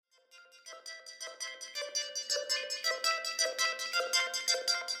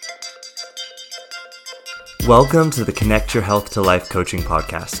Welcome to the Connect Your Health to Life coaching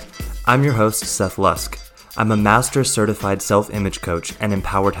podcast. I'm your host, Seth Lusk. I'm a master certified self-image coach and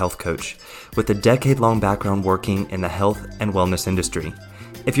empowered health coach with a decade-long background working in the health and wellness industry.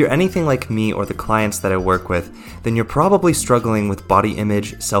 If you're anything like me or the clients that I work with, then you're probably struggling with body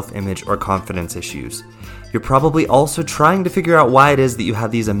image, self-image, or confidence issues. You're probably also trying to figure out why it is that you have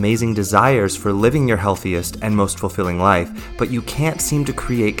these amazing desires for living your healthiest and most fulfilling life, but you can't seem to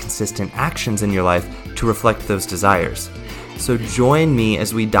create consistent actions in your life to reflect those desires. So join me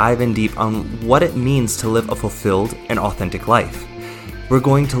as we dive in deep on what it means to live a fulfilled and authentic life. We're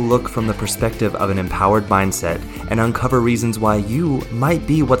going to look from the perspective of an empowered mindset and uncover reasons why you might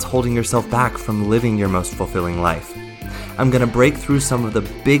be what's holding yourself back from living your most fulfilling life. I'm going to break through some of the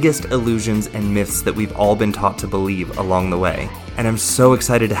biggest illusions and myths that we've all been taught to believe along the way. And I'm so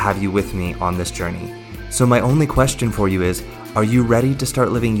excited to have you with me on this journey. So my only question for you is, are you ready to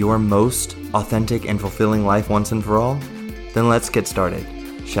start living your most authentic and fulfilling life once and for all? Then let's get started,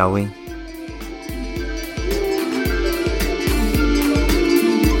 shall we?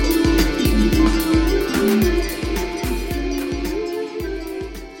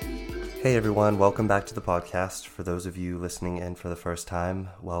 Hey everyone, welcome back to the podcast. For those of you listening in for the first time,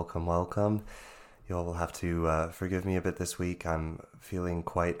 welcome. You all will have to forgive me a bit this week. I'm feeling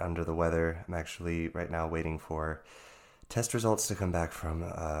quite under the weather. I'm actually right now waiting for test results to come back from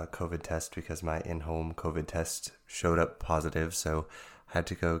a COVID test because my in-home COVID test showed up positive, so I had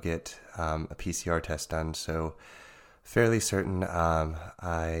to go get a PCR test done. So fairly certain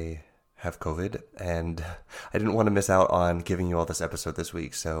I have COVID, and I didn't want to miss out on giving you all this episode this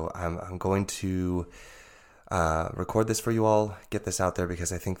week, so I'm going to record this for you all, get this out there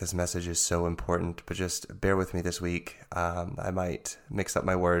because I think this message is so important, but just bear with me this week. I might mix up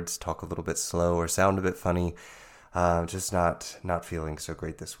my words, talk a little bit slow, or sound a bit funny. Just not feeling so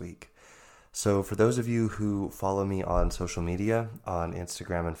great this week. So for those of you who follow me on social media, on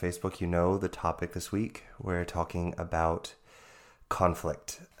Instagram and Facebook, you know the topic this week. We're talking about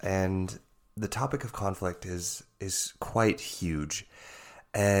conflict, and the topic of conflict is quite huge.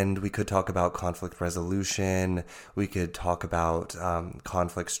 And we could talk about conflict resolution. We could talk about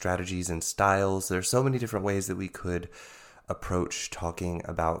conflict strategies and styles. There's so many different ways that we could approach talking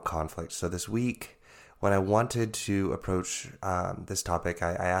about conflict. So this week, when I wanted to approach this topic,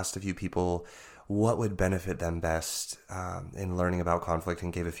 I asked a few people what would benefit them best in learning about conflict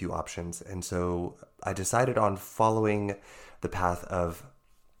and gave a few options. And so I decided on following the path of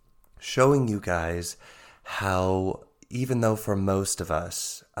showing you guys how, even though for most of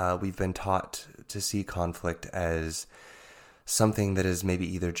us, we've been taught to see conflict as something that is maybe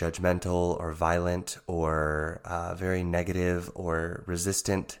either judgmental or violent or very negative or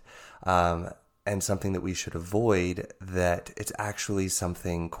resistant, and something that we should avoid, that it's actually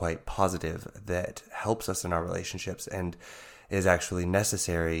something quite positive that helps us in our relationships and is actually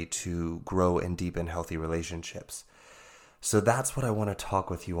necessary to grow and deepen healthy relationships. So that's what I want to talk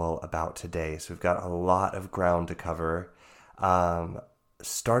with you all about today. So we've got a lot of ground to cover,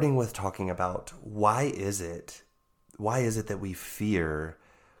 starting with talking about why is it that we fear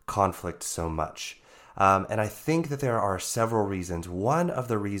conflict so much? And I think that there are several reasons. One of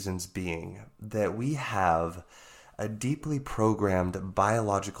the reasons being that we have a deeply programmed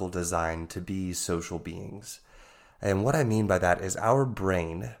biological design to be social beings. And what I mean by that is our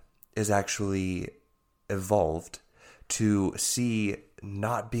brain is actually evolved to see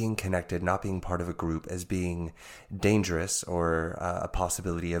not being connected, not being part of a group as being dangerous or a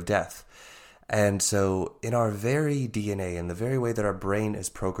possibility of death. And so in our very DNA, in the very way that our brain is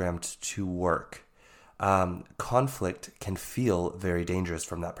programmed to work, conflict can feel very dangerous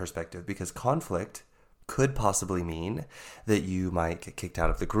from that perspective, because conflict could possibly mean that you might get kicked out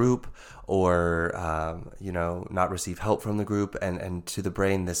of the group or, not receive help from the group. And to the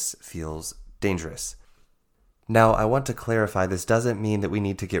brain, this feels dangerous. Now, I want to clarify, this doesn't mean that we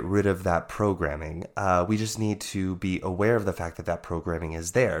need to get rid of that programming. We just need to be aware of the fact that that programming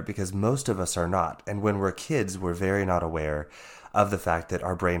is there, because most of us are not. And when we're kids, we're very not aware of the fact that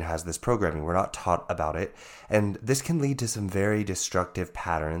our brain has this programming. We're not taught about it. And this can lead to some very destructive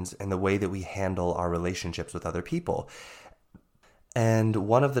patterns in the way that we handle our relationships with other people. And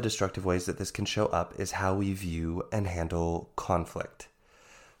one of the destructive ways that this can show up is how we view and handle conflict.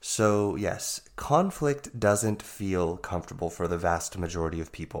 So yes, conflict doesn't feel comfortable for the vast majority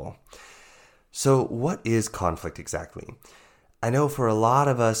of people. So what is conflict exactly? I know for a lot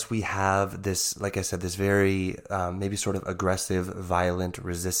of us, we have this, like I said, this very maybe sort of aggressive, violent,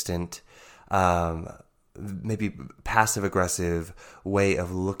 resistant, maybe passive-aggressive way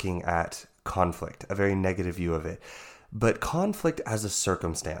of looking at conflict, a very negative view of it. But conflict as a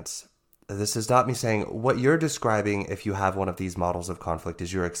circumstance This is not me saying what you're describing. If you have one of these models of conflict,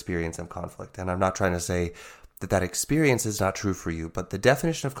 is your experience of conflict. And I'm not trying to say that experience is not true for you, but the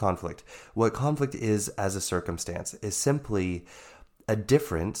definition of conflict, what conflict is as a circumstance, is simply a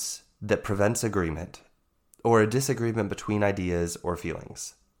difference that prevents agreement or a disagreement between ideas or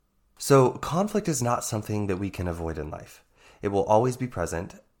feelings. So conflict is not something that we can avoid in life. It will always be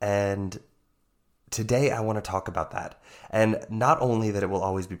present, and today I want to talk about that. And not only that it will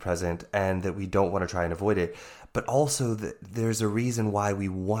always be present and that we don't want to try and avoid it, but also that there's a reason why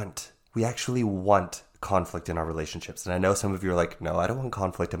we actually want conflict in our relationships. And I know some of you are like, no, I don't want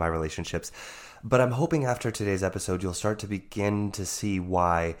conflict in my relationships. But I'm hoping after today's episode, you'll start to begin to see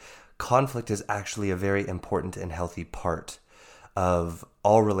why conflict is actually a very important and healthy part of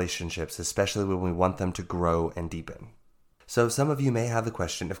all relationships, especially when we want them to grow and deepen. So some of you may have the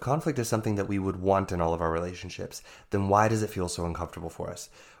question, if conflict is something that we would want in all of our relationships, then why does it feel so uncomfortable for us?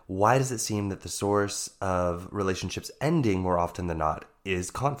 Why does it seem that the source of relationships ending more often than not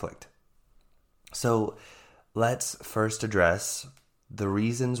is conflict? So let's first address the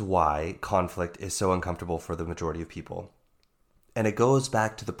reasons why conflict is so uncomfortable for the majority of people. And it goes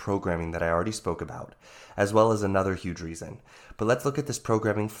back to the programming that I already spoke about, as well as another huge reason. But let's look at this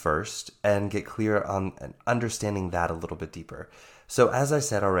programming first and get clear on understanding that a little bit deeper. So as I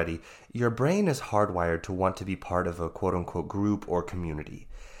said already, your brain is hardwired to want to be part of a quote-unquote group or community.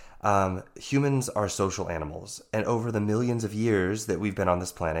 Humans are social animals, and over the millions of years that we've been on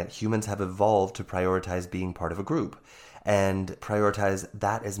this planet, humans have evolved to prioritize being part of a group. And prioritize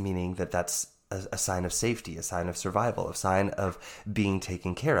that as meaning that that's a sign of safety, a sign of survival, a sign of being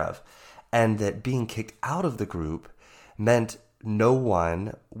taken care of. And that being kicked out of the group meant no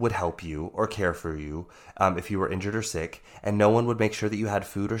one would help you or care for you if you were injured or sick, and no one would make sure that you had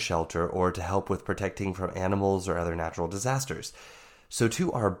food or shelter or to help with protecting from animals or other natural disasters. So to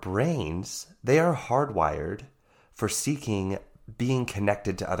our brains, they are hardwired for seeking being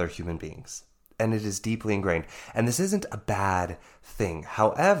connected to other human beings. And it is deeply ingrained. And this isn't a bad thing.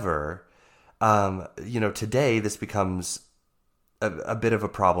 However, today this becomes a bit of a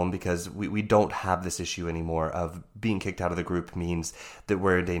problem because we don't have this issue anymore of being kicked out of the group means that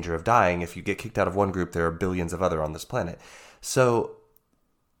we're in danger of dying. If you get kicked out of one group, there are billions of other on this planet. So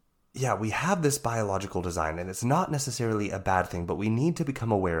yeah, we have this biological design, and it's not necessarily a bad thing, but we need to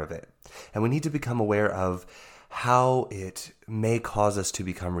become aware of it. And we need to become aware of how it may cause us to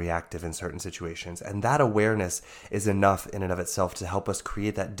become reactive in certain situations. And that awareness is enough in and of itself to help us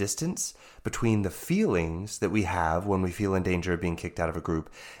create that distance between the feelings that we have when we feel in danger of being kicked out of a group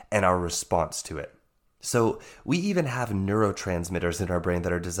and our response to it. So we even have neurotransmitters in our brain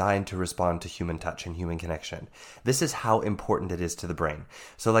that are designed to respond to human touch and human connection. This is how important it is to the brain.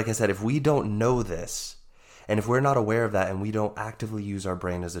 So like I said, if we don't know this, and if we're not aware of that and we don't actively use our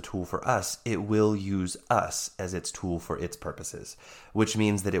brain as a tool for us, it will use us as its tool for its purposes, which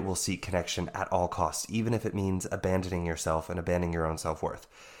means that it will seek connection at all costs, even if it means abandoning yourself and abandoning your own self-worth.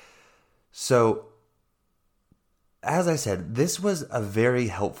 So, as I said, this was a very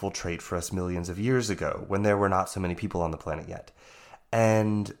helpful trait for us millions of years ago when there were not so many people on the planet yet.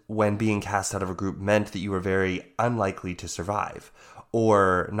 And when being cast out of a group meant that you were very unlikely to survive,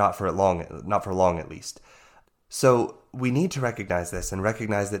 or not for long at least. So we need to recognize this and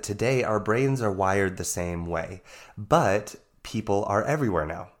recognize that today our brains are wired the same way, but people are everywhere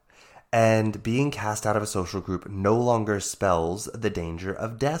now. And being cast out of a social group no longer spells the danger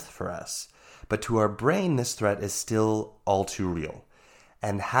of death for us. But to our brain, this threat is still all too real.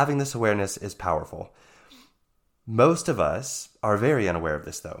 And having this awareness is powerful. Most of us are very unaware of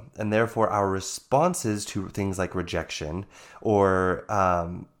this, though. And therefore, our responses to things like rejection or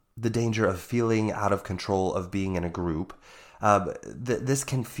the danger of feeling out of control of being in a group, this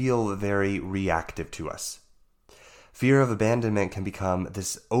can feel very reactive to us. Fear of abandonment can become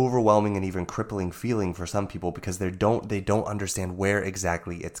this overwhelming and even crippling feeling for some people because they don't understand where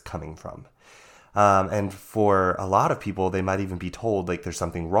exactly it's coming from. And for a lot of people, they might even be told like there's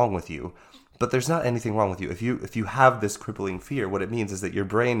something wrong with you. But there's not anything wrong with you. If you have this crippling fear, what it means is that your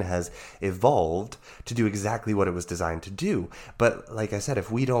brain has evolved to do exactly what it was designed to do. But like I said,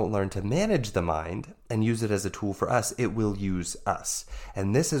 if we don't learn to manage the mind and use it as a tool for us, it will use us.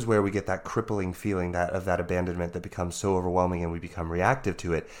 And this is where we get that crippling feeling of that abandonment that becomes so overwhelming and we become reactive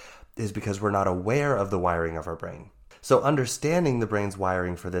to it, is because we're not aware of the wiring of our brain. So understanding the brain's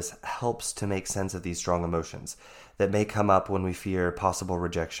wiring for this helps to make sense of these strong emotions that may come up when we fear possible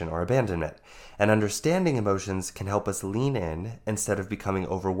rejection or abandonment. And understanding emotions can help us lean in instead of becoming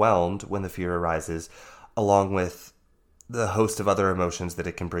overwhelmed when the fear arises, along with the host of other emotions that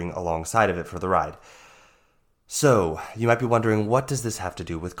it can bring alongside of it for the ride. So, you might be wondering, what does this have to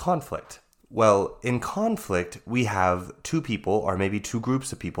do with conflict? Well, in conflict, we have two people, or maybe two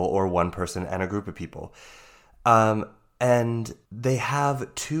groups of people, or one person and a group of people. And they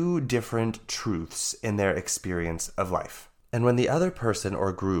have two different truths in their experience of life. And when the other person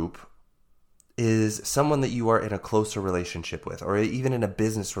or group is someone that you are in a closer relationship with, or even in a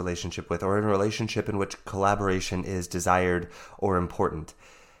business relationship with, or in a relationship in which collaboration is desired or important,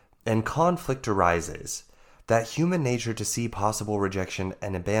 and conflict arises, that human nature to see possible rejection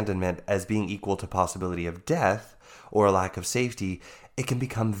and abandonment as being equal to possibility of death or a lack of safety, it can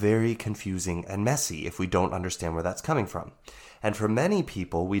become very confusing and messy if we don't understand where that's coming from. And for many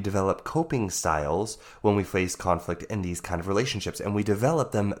people, we develop coping styles when we face conflict in these kind of relationships, and we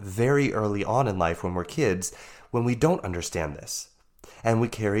develop them very early on in life when we're kids, when we don't understand this, and we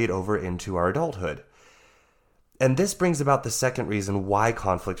carry it over into our adulthood. And this brings about the second reason why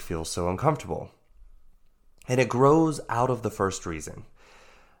conflict feels so uncomfortable. And it grows out of the first reason.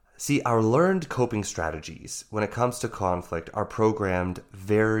 See, our learned coping strategies when it comes to conflict are programmed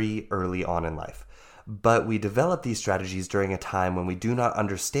very early on in life. But we develop these strategies during a time when we do not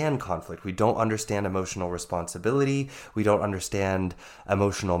understand conflict. We don't understand emotional responsibility. We don't understand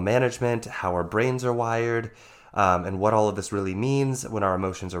emotional management, how our brains are wired, and what all of this really means when our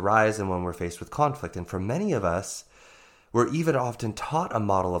emotions arise and when we're faced with conflict. And for many of us, we're even often taught a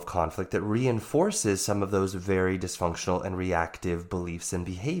model of conflict that reinforces some of those very dysfunctional and reactive beliefs and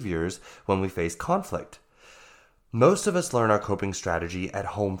behaviors when we face conflict. Most of us learn our coping strategy at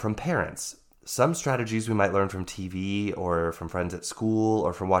home from parents. Some strategies we might learn from TV or from friends at school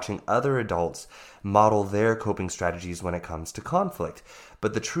or from watching other adults model their coping strategies when it comes to conflict.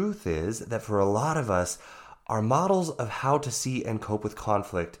 But the truth is that for a lot of us, our models of how to see and cope with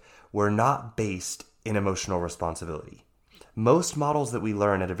conflict were not based in emotional responsibility. Most models that we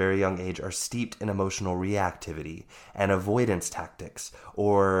learn at a very young age are steeped in emotional reactivity and avoidance tactics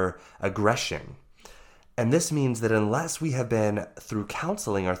or aggression. And this means that unless we have been through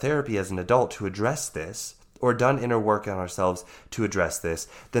counseling or therapy as an adult to address this, or done inner work on ourselves to address this,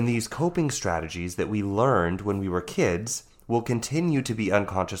 then these coping strategies that we learned when we were kids will continue to be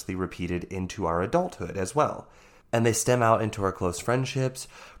unconsciously repeated into our adulthood as well. And they stem out into our close friendships,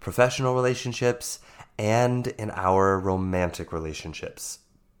 professional relationships, and in our romantic relationships.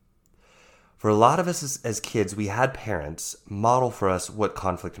 For a lot of us as kids, we had parents model for us what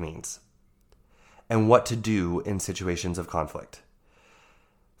conflict means and what to do in situations of conflict.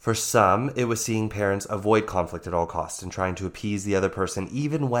 For some, it was seeing parents avoid conflict at all costs and trying to appease the other person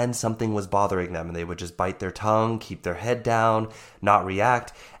even when something was bothering them, and they would just bite their tongue, keep their head down, not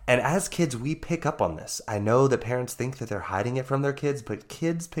react. And as kids, we pick up on this. I know that parents think that they're hiding it from their kids, but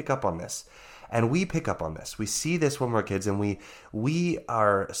kids pick up on this. And we pick up on this. We see this when we're kids, and we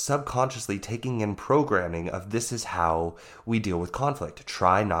are subconsciously taking in programming of this is how we deal with conflict.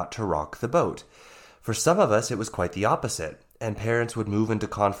 Try not to rock the boat. For some of us, it was quite the opposite, and parents would move into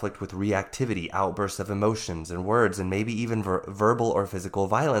conflict with reactivity, outbursts of emotions and words, and maybe even verbal or physical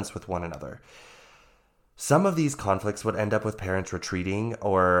violence with one another. Some of these conflicts would end up with parents retreating,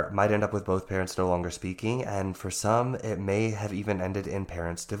 or might end up with both parents no longer speaking, and for some, it may have even ended in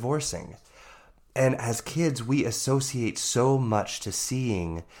parents divorcing. And as kids, we associate so much to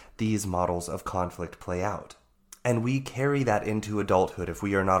seeing these models of conflict play out. And we carry that into adulthood if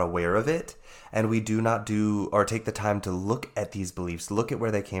we are not aware of it, and we do not do or take the time to look at these beliefs, look at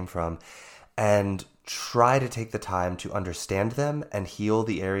where they came from, and try to take the time to understand them and heal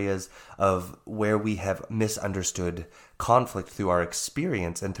the areas of where we have misunderstood conflict through our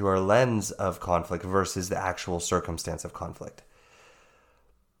experience and through our lens of conflict versus the actual circumstance of conflict.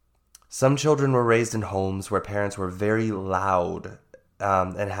 Some children were raised in homes where parents were very loud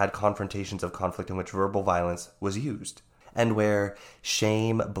and had confrontations of conflict in which verbal violence was used, and where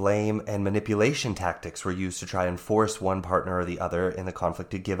shame, blame, and manipulation tactics were used to try and force one partner or the other in the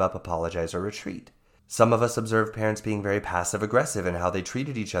conflict to give up, apologize, or retreat. Some of us observed parents being very passive-aggressive in how they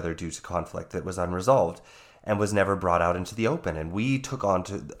treated each other due to conflict that was unresolved and was never brought out into the open. And we took on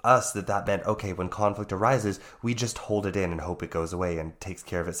to us that meant, okay, when conflict arises, we just hold it in and hope it goes away and takes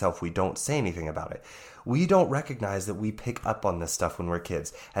care of itself. We don't say anything about it. We don't recognize that we pick up on this stuff when we're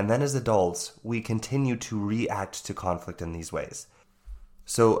kids. And then as adults, we continue to react to conflict in these ways.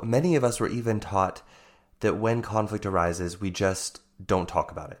 So many of us were even taught that when conflict arises, we just don't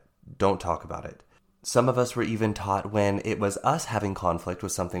talk about it. Don't talk about it. Some of us were even taught when it was us having conflict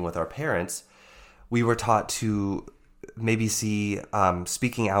with something with our parents, we were taught to maybe see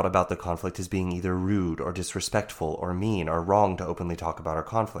speaking out about the conflict as being either rude or disrespectful or mean or wrong to openly talk about our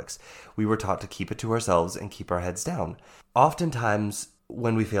conflicts. We were taught to keep it to ourselves and keep our heads down. Oftentimes,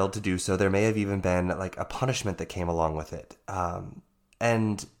 when we failed to do so, there may have even been like a punishment that came along with it.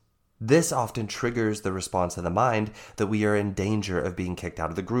 And this often triggers the response of the mind that we are in danger of being kicked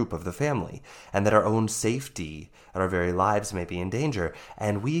out of the group, of the family, and that our own safety and our very lives may be in danger.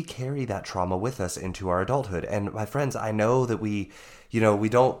 And we carry that trauma with us into our adulthood. And my friends, I know that we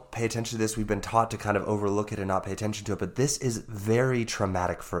don't pay attention to this. We've been taught to kind of overlook it and not pay attention to it. But this is very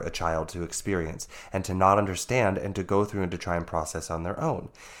traumatic for a child to experience and to not understand and to go through and to try and process on their own.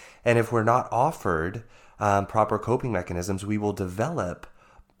 And if we're not offered proper coping mechanisms, we will develop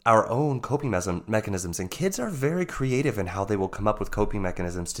our own coping mechanisms. And kids are very creative in how they will come up with coping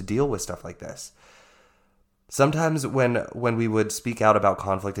mechanisms to deal with stuff like this. Sometimes when we would speak out about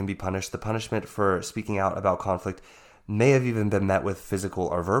conflict and be punished, the punishment for speaking out about conflict may have even been met with physical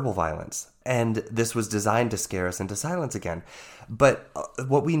or verbal violence. And this was designed to scare us into silence again. But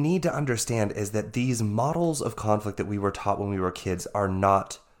what we need to understand is that these models of conflict that we were taught when we were kids are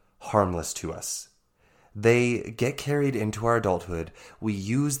not harmless to us. They get carried into our adulthood. We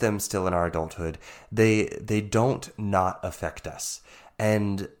use them still in our adulthood. They don't not affect us.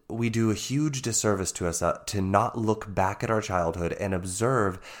 And we do a huge disservice to us to not look back at our childhood and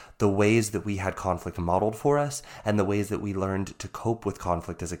observe the ways that we had conflict modeled for us and the ways that we learned to cope with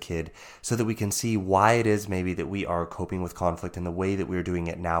conflict as a kid, so that we can see why it is maybe that we are coping with conflict in the way that we're doing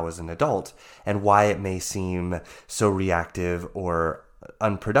it now as an adult, and why it may seem so reactive or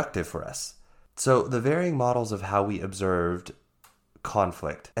unproductive for us. So the varying models of how we observed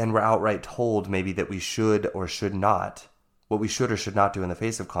conflict and were outright told maybe that we should or should not, what we should or should not do in the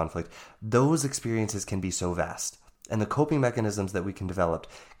face of conflict, those experiences can be so vast. And the coping mechanisms that we can develop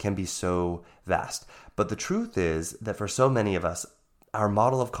can be so vast. But the truth is that for so many of us, our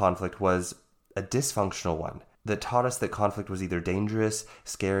model of conflict was a dysfunctional one that taught us that conflict was either dangerous,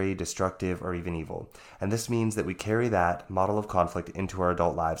 scary, destructive, or even evil. And this means that we carry that model of conflict into our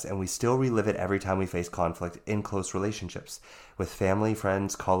adult lives, and we still relive it every time we face conflict in close relationships with family,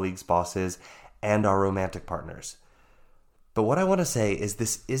 friends, colleagues, bosses, and our romantic partners. But what I want to say is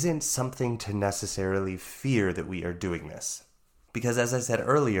this isn't something to necessarily fear that we are doing this. Because as I said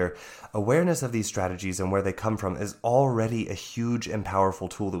earlier, awareness of these strategies and where they come from is already a huge and powerful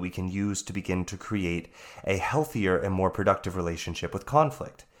tool that we can use to begin to create a healthier and more productive relationship with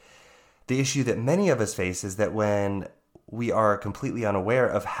conflict. The issue that many of us face is that when we are completely unaware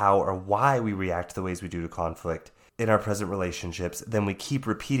of how or why we react the ways we do to conflict in our present relationships, then we keep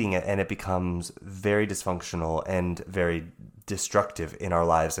repeating it and it becomes very dysfunctional and very destructive in our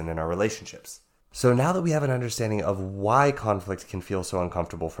lives and in our relationships. So now that we have an understanding of why conflict can feel so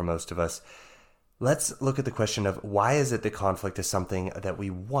uncomfortable for most of us, let's look at the question of why is it that conflict is something that we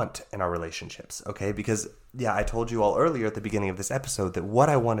want in our relationships, okay? Because, I told you all earlier at the beginning of this episode that what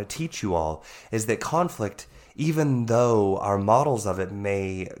I want to teach you all is that conflict, even though our models of it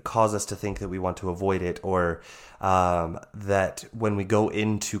may cause us to think that we want to avoid it, or that when we go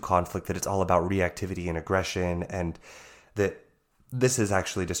into conflict that it's all about reactivity and aggression and that this is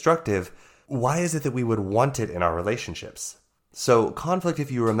actually destructive, why is it that we would want it in our relationships? So conflict, if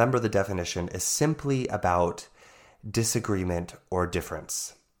you remember the definition, is simply about disagreement or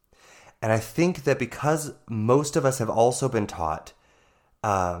difference. And I think that because most of us have also been taught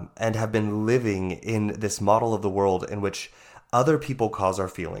and have been living in this model of the world in which other people cause our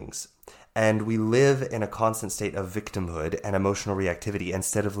feelings, and we live in a constant state of victimhood and emotional reactivity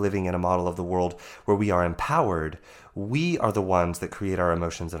instead of living in a model of the world where we are empowered, we are the ones that create our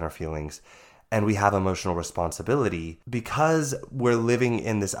emotions and our feelings. And we have emotional responsibility. Because we're living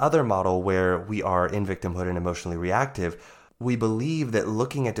in this other model where we are in victimhood and emotionally reactive, we believe that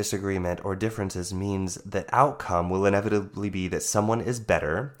looking at disagreement or differences means that outcome will inevitably be that someone is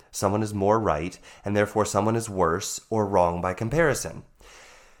better, someone is more right, and therefore someone is worse or wrong by comparison.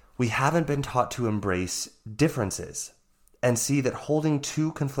 We haven't been taught to embrace differences and see that holding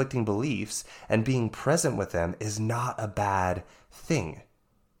two conflicting beliefs and being present with them is not a bad thing.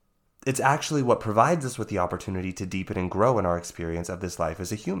 It's actually what provides us with the opportunity to deepen and grow in our experience of this life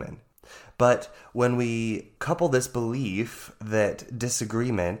as a human. But when we couple this belief that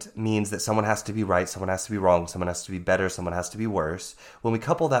disagreement means that someone has to be right, someone has to be wrong, someone has to be better, someone has to be worse, when we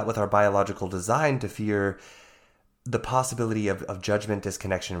couple that with our biological design to fear the possibility of judgment,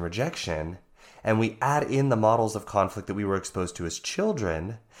 disconnection, and rejection, and we add in the models of conflict that we were exposed to as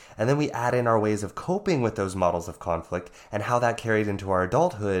children, and then we add in our ways of coping with those models of conflict and how that carried into our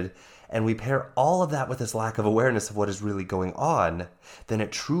adulthood, and we pair all of that with this lack of awareness of what is really going on, then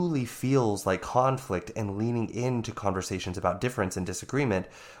it truly feels like conflict and leaning into conversations about difference and disagreement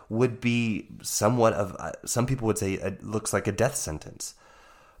would be somewhat of, some people would say it looks like a death sentence.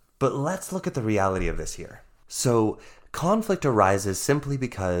 But let's look at the reality of this here. So Conflict arises simply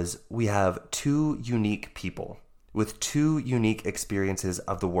because we have two unique people with two unique experiences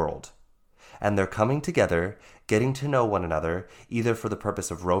of the world. And they're coming together, getting to know one another, either for the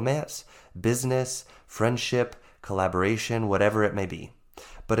purpose of romance, business, friendship, collaboration, whatever it may be.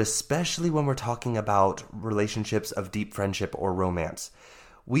 But especially when we're talking about relationships of deep friendship or romance,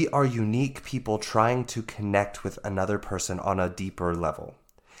 we are unique people trying to connect with another person on a deeper level.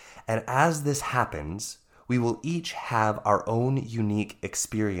 And as this happens, we will each have our own unique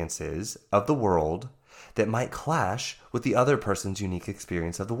experiences of the world that might clash with the other person's unique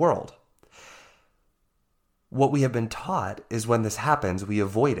experience of the world. What we have been taught is when this happens, we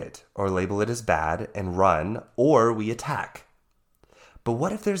avoid it or label it as bad and run, or we attack. But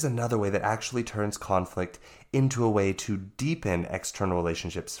what if there's another way that actually turns conflict into a way to deepen external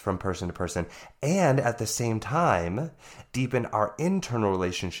relationships from person to person, and at the same time, deepen our internal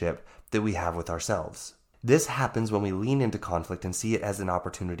relationship that we have with ourselves? This happens when we lean into conflict and see it as an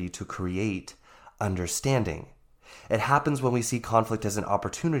opportunity to create understanding. It happens when we see conflict as an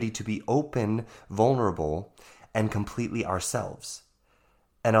opportunity to be open, vulnerable, and completely ourselves,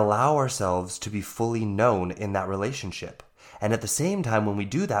 and allow ourselves to be fully known in that relationship. And at the same time, when we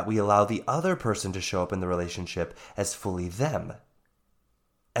do that, we allow the other person to show up in the relationship as fully them,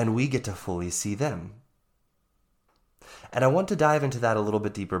 and we get to fully see them. And I want to dive into that a little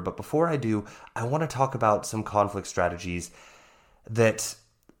bit deeper, but before I do, I want to talk about some conflict strategies that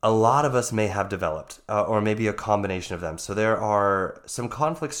a lot of us may have developed, or maybe a combination of them. So there are some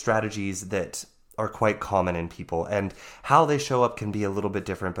conflict strategies that are quite common in people, and how they show up can be a little bit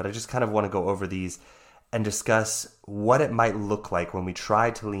different, but I just kind of want to go over these and discuss what it might look like when we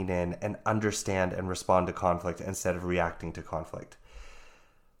try to lean in and understand and respond to conflict instead of reacting to conflict.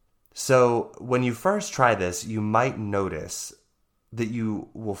 So when you first try this, you might notice that you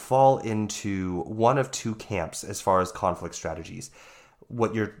will fall into one of two camps as far as conflict strategies.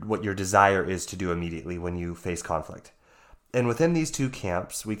 What your desire is to do immediately when you face conflict. And within these two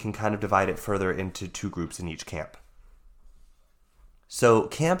camps, we can kind of divide it further into two groups in each camp. So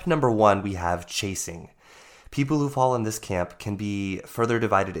camp number one, we have chasing. People who fall in this camp can be further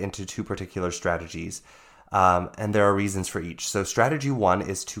divided into two particular strategies. And there are reasons for each. So strategy one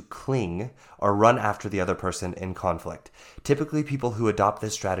is to cling or run after the other person in conflict. Typically, people who adopt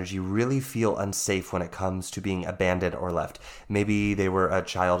this strategy really feel unsafe when it comes to being abandoned or left. Maybe they were a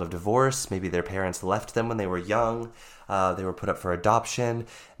child of divorce. Maybe their parents left them when they were young. They were put up for adoption.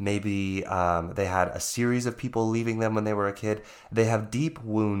 Maybe they had a series of people leaving them when they were a kid. They have deep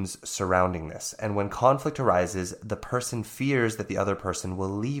wounds surrounding this. And when conflict arises, the person fears that the other person will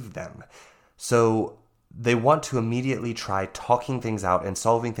leave them. So they want to immediately try talking things out and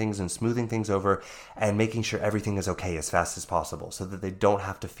solving things and smoothing things over and making sure everything is okay as fast as possible so that they don't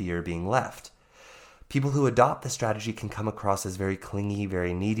have to fear being left. People who adopt this strategy can come across as very clingy,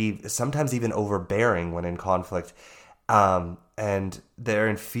 very needy, sometimes even overbearing when in conflict, and they're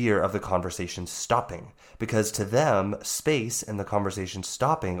in fear of the conversation stopping, because to them, space in the conversation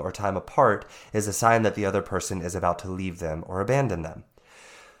stopping or time apart is a sign that the other person is about to leave them or abandon them.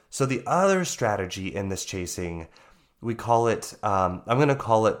 So the other strategy in this chasing, we call it, I'm going to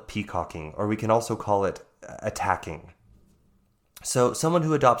call it peacocking, or we can also call it attacking. So someone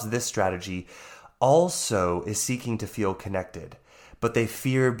who adopts this strategy also is seeking to feel connected, but they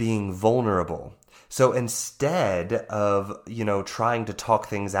fear being vulnerable. So instead of, trying to talk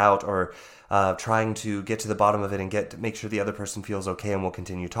things out or trying to get to the bottom of it and make sure the other person feels okay and will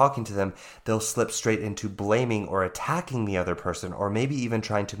continue talking to them, they'll slip straight into blaming or attacking the other person, or maybe even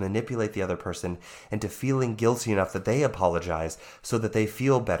trying to manipulate the other person into feeling guilty enough that they apologize so that they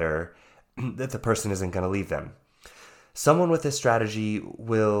feel better that the person isn't going to leave them. Someone with this strategy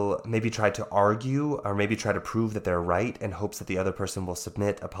will maybe try to argue or maybe try to prove that they're right in hopes that the other person will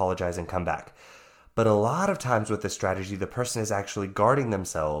submit, apologize, and come back. But a lot of times with this strategy, the person is actually guarding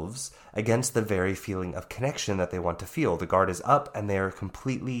themselves against the very feeling of connection that they want to feel. The guard is up and they are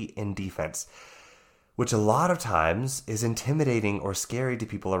completely in defense, which a lot of times is intimidating or scary to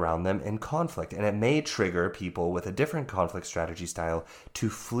people around them in conflict. And it may trigger people with a different conflict strategy style to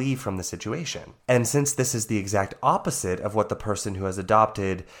flee from the situation. And since this is the exact opposite of what the person who has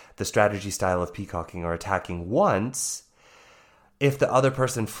adopted the strategy style of peacocking or attacking wants, if the other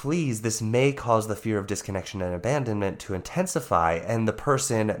person flees, this may cause the fear of disconnection and abandonment to intensify, and the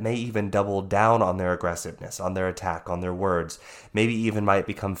person may even double down on their aggressiveness, on their attack, on their words, maybe even might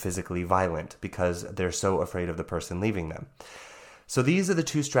become physically violent because they're so afraid of the person leaving them. So these are the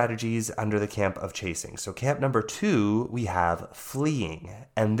two strategies under the camp of chasing. So camp number 2, we have fleeing,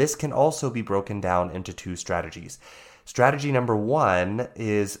 and this can also be broken down into two strategies. Strategy number 1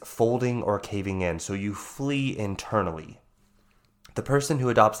 is folding or caving in. So you flee internally. The person who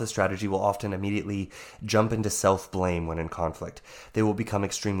adopts this strategy will often immediately jump into self-blame when in conflict. They will become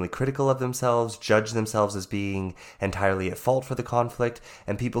extremely critical of themselves, judge themselves as being entirely at fault for the conflict,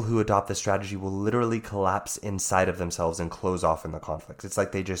 and people who adopt this strategy will literally collapse inside of themselves and close off in the conflict. It's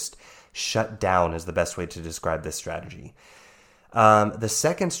like they just shut down is the best way to describe this strategy. The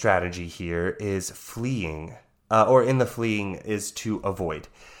second strategy here is fleeing, or in the fleeing is to avoid.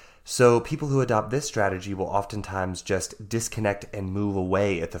 So people who adopt this strategy will oftentimes just disconnect and move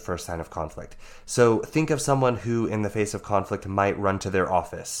away at the first sign of conflict. So think of someone who, in the face of conflict, might run to their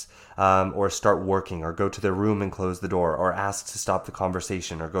office, or start working, or go to their room and close the door, or ask to stop the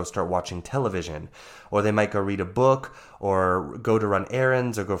conversation, or go start watching television. Or they might go read a book, or go to run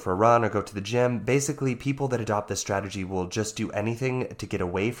errands, or go for a run, or go to the gym. Basically, people that adopt this strategy will just do anything to get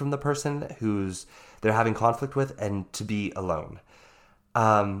away from the person who's they're having conflict with and to be alone.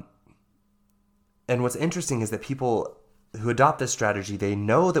 And what's interesting is that people who adopt this strategy, they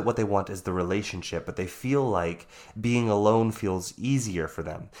know that what they want is the relationship, but they feel like being alone feels easier for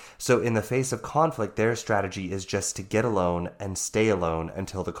them. So in the face of conflict, their strategy is just to get alone and stay alone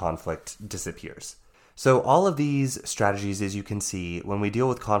until the conflict disappears. So all of these strategies, as you can see, when we deal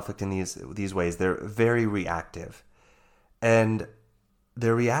with conflict in these ways, they're very reactive. And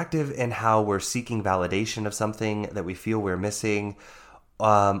they're reactive in how we're seeking validation of something that we feel we're missing,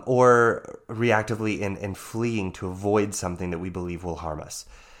 or reactively in fleeing to avoid something that we believe will harm us.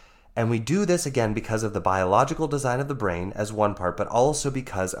 And we do this, again, because of the biological design of the brain as one part, but also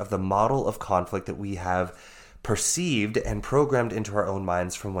because of the model of conflict that we have perceived and programmed into our own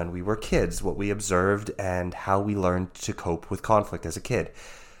minds from when we were kids, what we observed and how we learned to cope with conflict as a kid.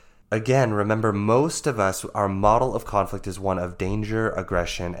 Again, remember, most of us, our model of conflict is one of danger,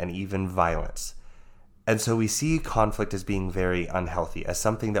 aggression, and even violence. And so we see conflict as being very unhealthy, as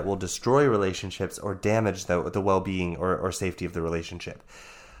something that will destroy relationships or damage the well-being or safety of the relationship.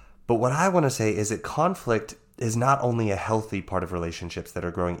 But what I want to say is that conflict is not only a healthy part of relationships that are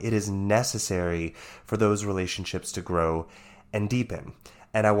growing, it is necessary for those relationships to grow and deepen.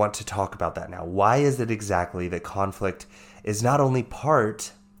 And I want to talk about that now. Why is it exactly that conflict is not only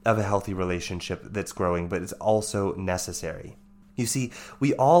part of a healthy relationship that's growing, but it's also necessary? You see,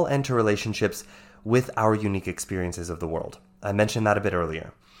 we all enter relationships with our unique experiences of the world. I mentioned that a bit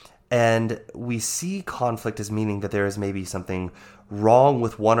earlier. And we see conflict as meaning that there is maybe something wrong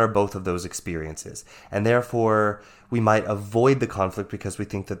with one or both of those experiences. And therefore, we might avoid the conflict because we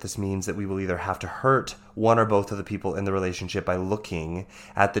think that this means that we will either have to hurt one or both of the people in the relationship by looking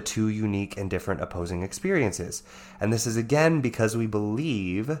at the two unique and different opposing experiences. And this is again because we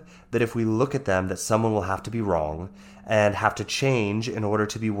believe that if we look at them, that someone will have to be wrong and have to change in order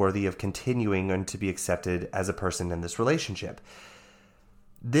to be worthy of continuing and to be accepted as a person in this relationship.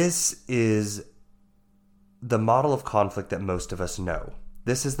 This is the model of conflict that most of us know.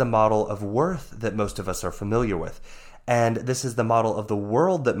 This is the model of worth that most of us are familiar with. And this is the model of the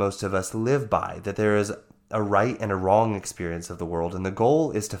world that most of us live by, that there is a right and a wrong experience of the world. And the goal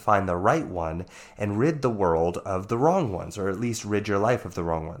is to find the right one and rid the world of the wrong ones, or at least rid your life of the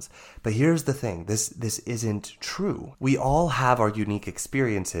wrong ones. But here's the thing, this isn't true. We all have our unique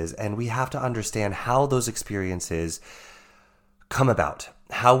experiences, and we have to understand how those experiences come about,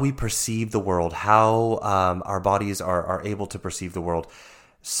 how we perceive the world, how our bodies are able to perceive the world.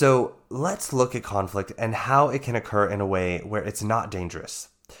 So let's look at conflict and how it can occur in a way where it's not dangerous,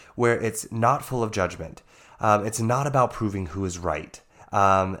 where it's not full of judgment. It's not about proving who is right,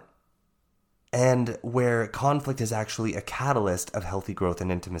 and where conflict is actually a catalyst of healthy growth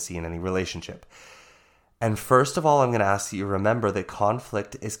and intimacy in any relationship. And first of all, I'm going to ask you to remember that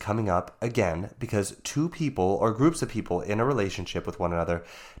conflict is coming up again because two people or groups of people in a relationship with one another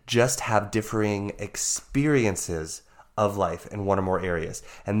just have differing experiences of life in one or more areas.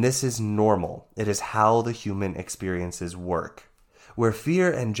 And this is normal. It is how the human experiences work. Where fear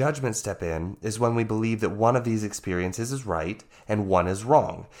and judgment step in is when we believe that one of these experiences is right and one is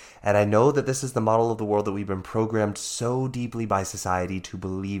wrong. And I know that this is the model of the world that we've been programmed so deeply by society to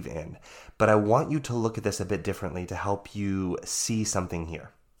believe in. But I want you to look at this a bit differently to help you see something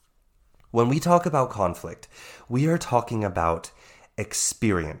here. When we talk about conflict, we are talking about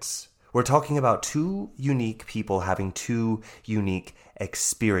experience. We're talking about two unique people having two unique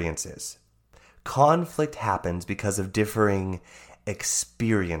experiences. Conflict happens because of differing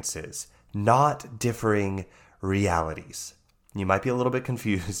experiences, not differing realities. You might be a little bit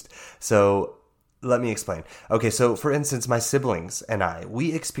confused, so let me explain. Okay, so for instance, my siblings and I,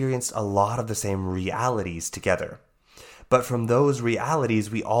 we experienced a lot of the same realities together. But from those realities,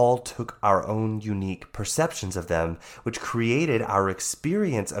 we all took our own unique perceptions of them, which created our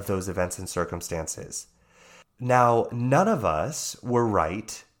experience of those events and circumstances. Now, none of us were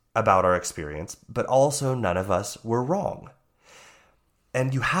right about our experience, but also none of us were wrong.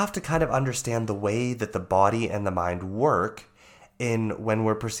 And you have to kind of understand the way that the body and the mind work when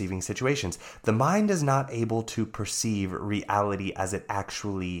we're perceiving situations. The mind is not able to perceive reality as it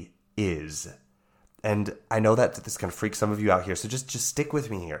actually is. And I know that this is going to freak some of you out here, so just stick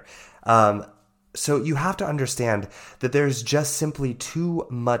with me here. So you have to understand that there's just simply too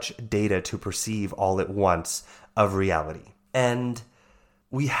much data to perceive all at once of reality. And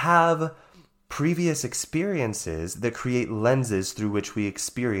we have previous experiences that create lenses through which we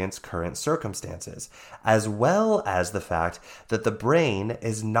experience current circumstances, as well as the fact that the brain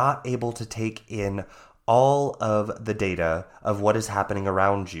is not able to take in all of the data of what is happening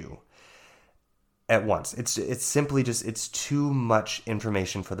around you at once. It's simply just, it's too much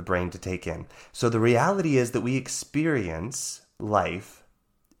information for the brain to take in. So the reality is that we experience life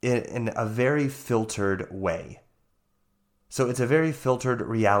in a very filtered way. So it's a very filtered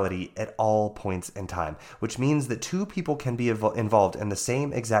reality at all points in time, which means that two people can be involved in the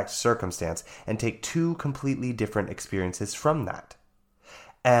same exact circumstance and take two completely different experiences from that.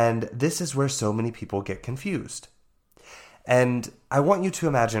 And this is where so many people get confused. And I want you to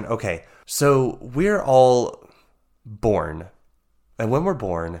imagine, okay, so we're all born. And when we're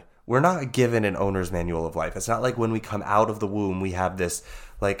born, we're not given an owner's manual of life. It's not like when we come out of the womb, we have this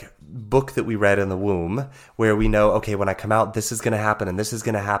like book that we read in the womb where we know, okay, when I come out, this is going to happen and this is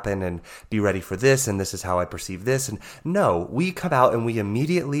going to happen and be ready for this. And this is how I perceive this. And no, we come out and we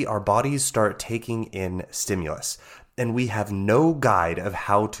immediately, our bodies start taking in stimulus. And we have no guide of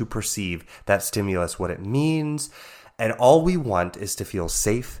how to perceive that stimulus, what it means. And all we want is to feel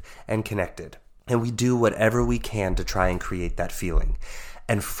safe and connected. And we do whatever we can to try and create that feeling.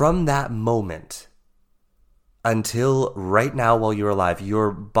 And from that moment until right now while you're alive, your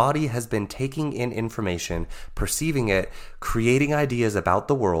body has been taking in information, perceiving it, creating ideas about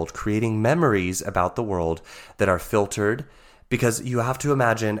the world, creating memories about the world that are filtered. Because you have to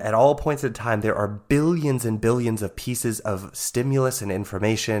imagine at all points in time, there are billions and billions of pieces of stimulus and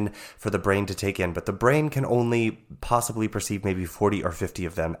information for the brain to take in. But the brain can only possibly perceive maybe 40 or 50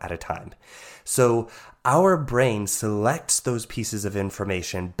 of them at a time. So our brain selects those pieces of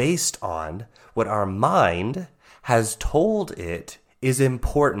information based on what our mind has told it is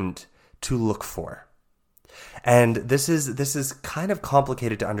important to look for. And this is kind of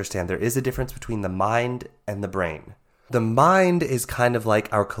complicated to understand. There is a difference between the mind and the brain. The mind is kind of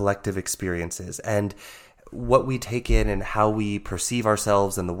like our collective experiences and what we take in and how we perceive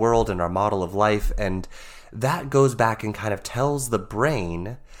ourselves and the world and our model of life. And that goes back and kind of tells the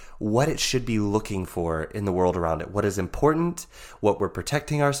brain what it should be looking for in the world around it. What is important, what we're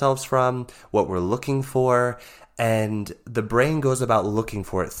protecting ourselves from, what we're looking for. And the brain goes about looking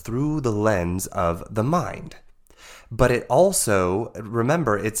for it through the lens of the mind. But it also,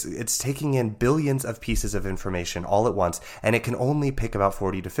 remember, it's taking in billions of pieces of information all at once, and it can only pick about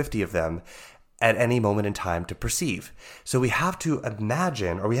 40 to 50 of them at any moment in time to perceive. So we have to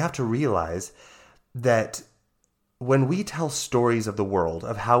imagine, or we have to realize that when we tell stories of the world,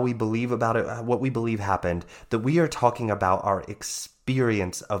 of how we believe about it, what we believe happened, that we are talking about our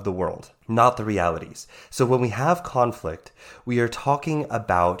experience of the world, not the realities. So when we have conflict, we are talking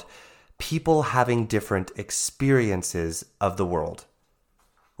about people having different experiences of the world.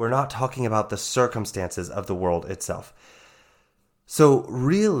 We're not talking about the circumstances of the world itself. So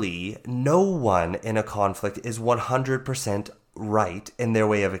really, no one in a conflict is 100% right in their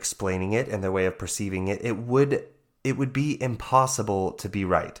way of explaining it and their way of perceiving it. It would be impossible to be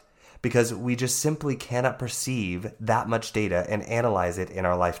right because we just simply cannot perceive that much data and analyze it in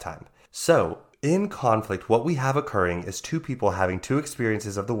our lifetime. So in conflict, what we have occurring is two people having two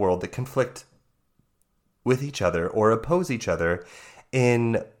experiences of the world that conflict with each other or oppose each other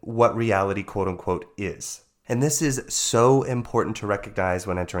in what reality, quote unquote, is. And this is so important to recognize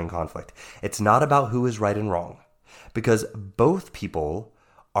when entering conflict. It's not about who is right and wrong, because both people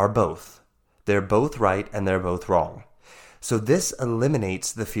are both. They're both right and they're both wrong. So this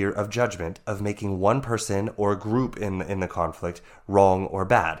eliminates the fear of judgment, of making one person or group in the conflict wrong or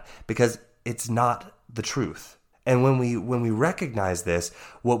bad, because it's not the truth. And when we recognize this,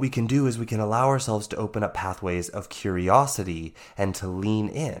 what we can do is we can allow ourselves to open up pathways of curiosity and to lean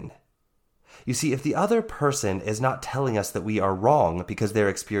in. You see, if the other person is not telling us that we are wrong because their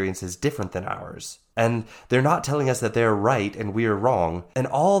experience is different than ours, and they're not telling us that they're right and we're wrong, and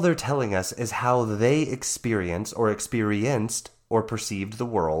all they're telling us is how they experience or experienced or perceived the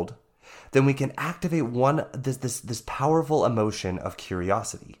world, then we can activate this powerful emotion of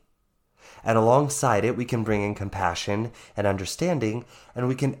curiosity. And alongside it, we can bring in compassion and understanding, and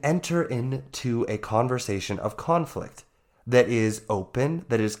we can enter into a conversation of conflict that is open,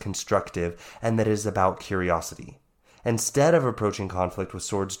 that is constructive, and that is about curiosity. Instead of approaching conflict with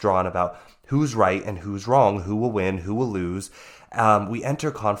swords drawn about who's right and who's wrong, who will win, who will lose, we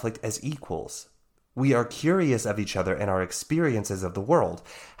enter conflict as equals. We are curious of each other and our experiences of the world.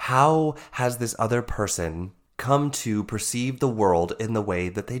 How has this other person come to perceive the world in the way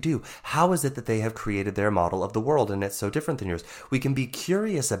that they do? How is it that they have created their model of the world and it's so different than yours? We can be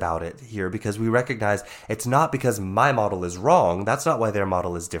curious about it here because we recognize it's not because my model is wrong. That's not why their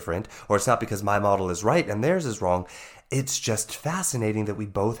model is different. Or it's not because my model is right and theirs is wrong. It's just fascinating that we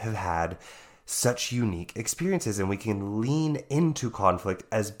both have had such unique experiences, and we can lean into conflict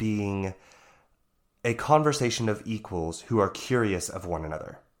as being a conversation of equals who are curious of one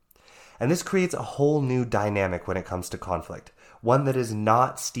another. And this creates a whole new dynamic when it comes to conflict, one that is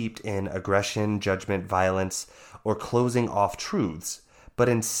not steeped in aggression, judgment, violence, or closing off truths, but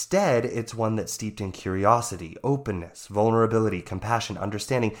instead it's one that's steeped in curiosity, openness, vulnerability, compassion,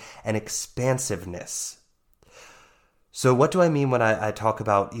 understanding, and expansiveness. So what do I mean when I talk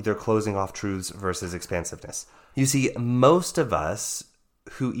about either closing off truths versus expansiveness? You see, most of us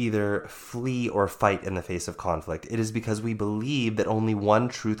who either flee or fight in the face of conflict, it is because we believe that only one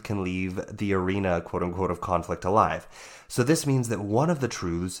truth can leave the arena, quote unquote, of conflict alive. So this means that one of the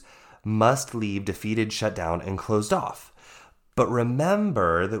truths must leave defeated, shut down, and closed off. But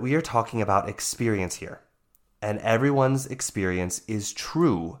remember that we are talking about experience here, and everyone's experience is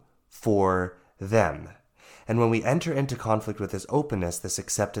true for them. And when we enter into conflict with this openness, this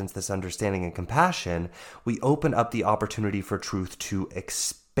acceptance, this understanding and compassion, we open up the opportunity for truth to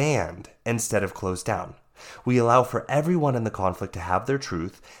expand instead of close down. We allow for everyone in the conflict to have their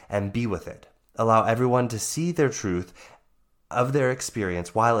truth and be with it. Allow everyone to see their truth of their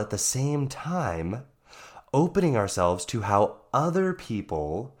experience while at the same time opening ourselves to how other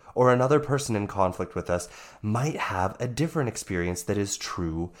people or another person in conflict with us might have a different experience that is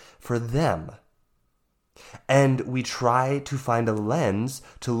true for them. And we try to find a lens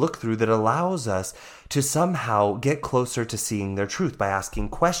to look through that allows us to somehow get closer to seeing their truth by asking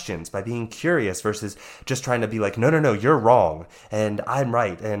questions, by being curious versus just trying to be like, no, you're wrong and I'm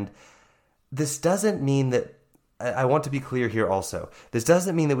right. And this doesn't mean that, I want to be clear here also, this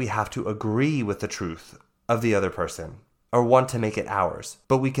doesn't mean that we have to agree with the truth of the other person or want to make it ours.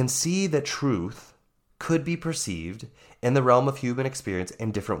 But we can see that truth could be perceived in the realm of human experience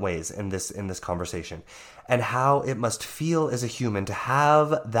in different ways in this conversation, and how it must feel as a human to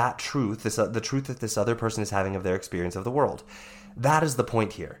have that truth, the truth that this other person is having of their experience of the world. That is the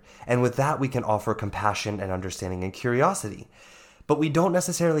point here. And with that, we can offer compassion and understanding and curiosity. But we don't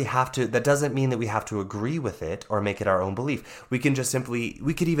necessarily have to, that doesn't mean that we have to agree with it or make it our own belief. We can just simply,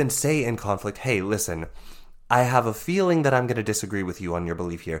 we could even say in conflict, hey, listen, I have a feeling that I'm going to disagree with you on your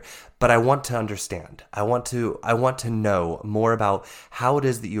belief here, but I want to understand. I want to know more about how it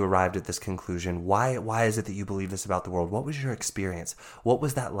is that you arrived at this conclusion. Why is it that you believe this about the world? What was your experience? What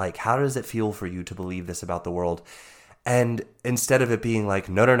was that like? How does it feel for you to believe this about the world? And instead of it being like,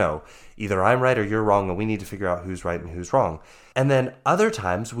 no, either I'm right or you're wrong, and we need to figure out who's right and who's wrong. And then other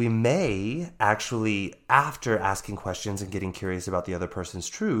times we may actually, after asking questions and getting curious about the other person's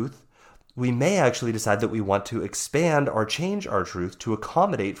truth, we may actually decide that we want to expand or change our truth to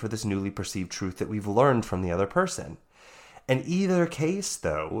accommodate for this newly perceived truth that we've learned from the other person. In either case,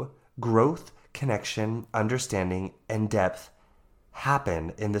 though, growth, connection, understanding, and depth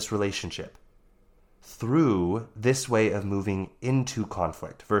happen in this relationship through this way of moving into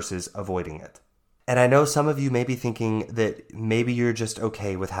conflict versus avoiding it. And I know some of you may be thinking that maybe you're just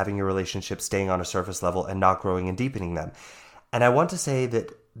okay with having your relationship staying on a surface level and not growing and deepening them. And I want to say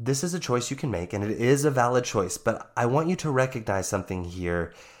that this is a choice you can make, and it is a valid choice, but I want you to recognize something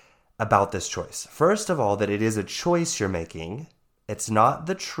here about this choice. First of all, that it is a choice you're making. It's not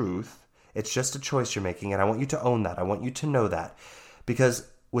the truth. It's just a choice you're making, and I want you to own that. I want you to know that, because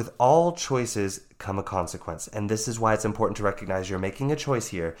with all choices come a consequence, and this is why it's important to recognize you're making a choice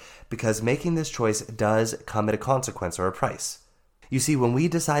here, because making this choice does come at a consequence or a price. You see, when we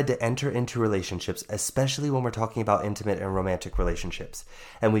decide to enter into relationships, especially when we're talking about intimate and romantic relationships,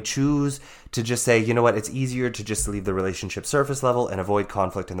 and we choose to just say, you know what, it's easier to just leave the relationship surface level and avoid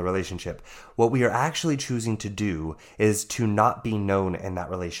conflict in the relationship, what we are actually choosing to do is to not be known in that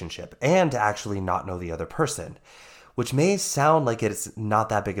relationship and to actually not know the other person, which may sound like it's not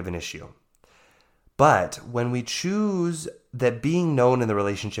that big of an issue. But when we choose that being known in the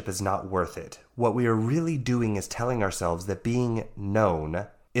relationship is not worth it, what we are really doing is telling ourselves that being known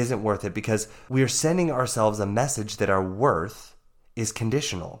isn't worth it because we are sending ourselves a message that our worth is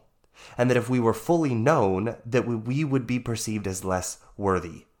conditional. And that if we were fully known, that we would be perceived as less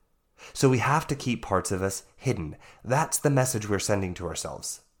worthy. So we have to keep parts of us hidden. That's the message we're sending to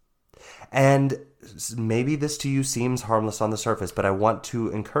ourselves. And maybe this to you seems harmless on the surface, but I want to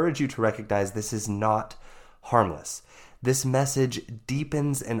encourage you to recognize this is not harmless. This message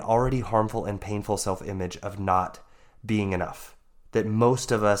deepens an already harmful and painful self-image of not being enough that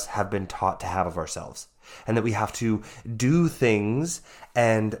most of us have been taught to have of ourselves, and that we have to do things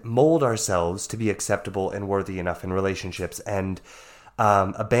and mold ourselves to be acceptable and worthy enough in relationships and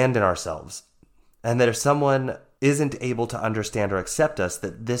abandon ourselves. And that if someone isn't able to understand or accept us,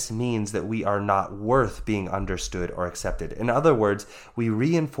 that this means that we are not worth being understood or accepted. In other words, we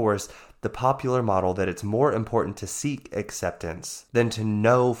reinforce the popular model that it's more important to seek acceptance than to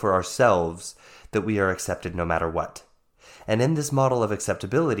know for ourselves that we are accepted no matter what. And in this model of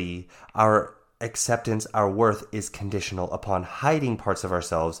acceptability, our acceptance, our worth is conditional upon hiding parts of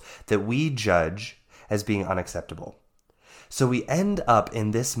ourselves that we judge as being unacceptable. So we end up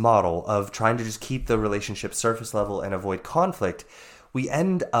in this model of trying to just keep the relationship surface level and avoid conflict. We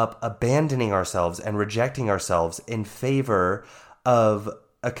end up abandoning ourselves and rejecting ourselves in favor of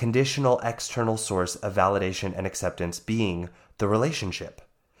a conditional external source of validation and acceptance being the relationship.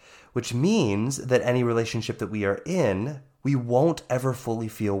 Which means that any relationship that we are in, we won't ever fully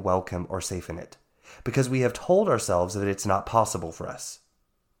feel welcome or safe in it, because we have told ourselves that it's not possible for us.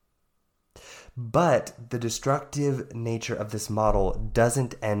 But the destructive nature of this model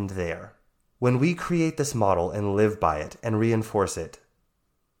doesn't end there. When we create this model and live by it and reinforce it,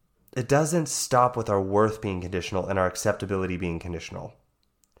 it doesn't stop with our worth being conditional and our acceptability being conditional.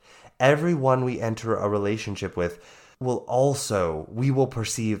 Everyone we enter a relationship with we will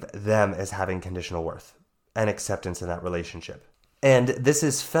perceive them as having conditional worth and acceptance in that relationship. And this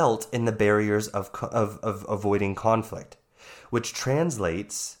is felt in the barriers of avoiding conflict, which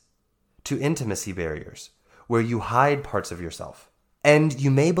translates to intimacy barriers, where you hide parts of yourself. And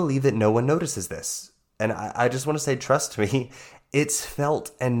you may believe that no one notices this. And I just want to say, trust me, it's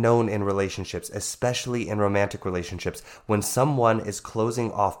felt and known in relationships, especially in romantic relationships, when someone is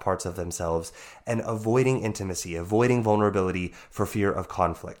closing off parts of themselves and avoiding intimacy, avoiding vulnerability for fear of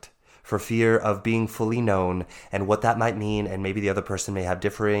conflict, for fear of being fully known and what that might mean. And maybe the other person may have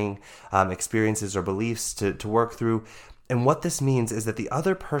differing experiences or beliefs to work through. And what this means is that the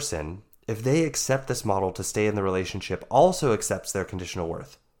other person, if they accept this model to stay in the relationship, also accepts their conditional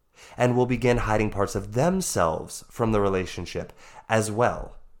worth and will begin hiding parts of themselves from the relationship as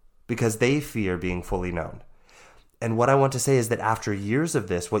well, because they fear being fully known. And what I want to say is that after years of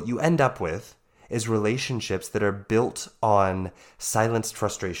this, what you end up with is relationships that are built on silenced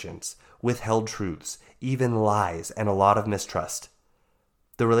frustrations, withheld truths, even lies, and a lot of mistrust.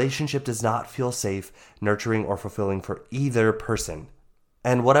 The relationship does not feel safe, nurturing, or fulfilling for either person.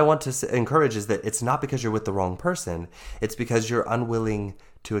 And what I want to encourage is that it's not because you're with the wrong person, it's because you're unwilling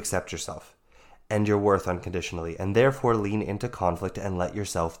to accept yourself and your worth unconditionally, and therefore lean into conflict and let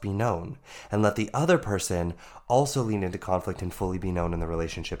yourself be known, and let the other person also lean into conflict and fully be known in the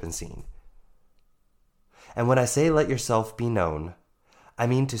relationship and seen. And when I say let yourself be known, I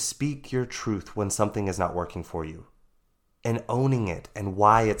mean to speak your truth when something is not working for you, and owning it and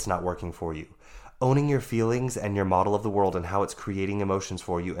why it's not working for you. Owning your feelings and your model of the world and how it's creating emotions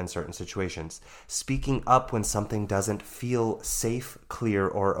for you in certain situations. Speaking up when something doesn't feel safe, clear,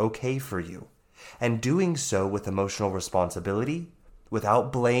 or okay for you. And doing so with emotional responsibility,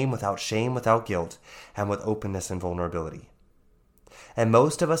 without blame, without shame, without guilt, and with openness and vulnerability. And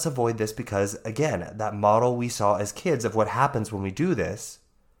most of us avoid this because, again, that model we saw as kids of what happens when we do this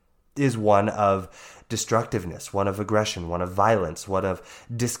is one of destructiveness, one of aggression, one of violence, one of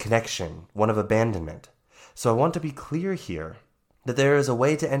disconnection, one of abandonment. So I want to be clear here that there is a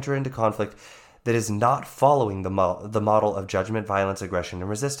way to enter into conflict that is not following the model of judgment, violence, aggression, and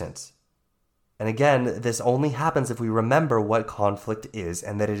resistance. And again, this only happens if we remember what conflict is,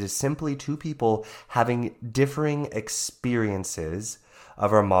 and that it is simply two people having differing experiences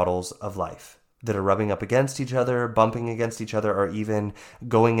of our models of life that are rubbing up against each other, bumping against each other, or even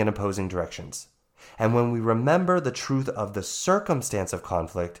going in opposing directions. And when we remember the truth of the circumstance of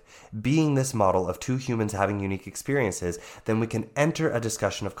conflict being this model of two humans having unique experiences, then we can enter a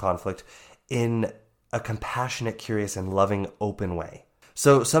discussion of conflict in a compassionate, curious, and loving, open way.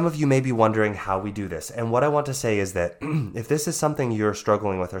 So some of you may be wondering how we do this. And what I want to say is that if this is something you're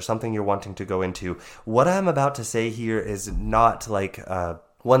struggling with or something you're wanting to go into, what I'm about to say here is not like a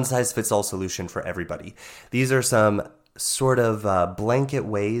one-size-fits-all solution for everybody. These are some sort of blanket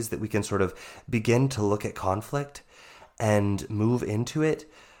ways that we can sort of begin to look at conflict and move into it.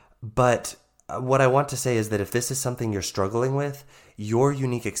 But what I want to say is that if this is something you're struggling with, your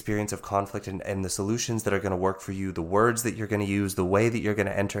unique experience of conflict and the solutions that are going to work for you, the words that you're going to use, the way that you're going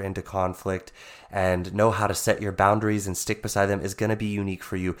to enter into conflict and know how to set your boundaries and stick beside them is going to be unique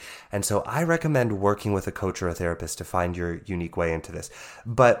for you. And so I recommend working with a coach or a therapist to find your unique way into this.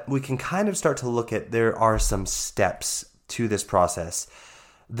 But we can kind of start to look at, there are some steps to this process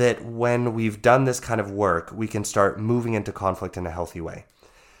that when we've done this kind of work, we can start moving into conflict in a healthy way.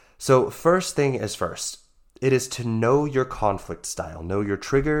 So first thing is first, it is to know your conflict style, know your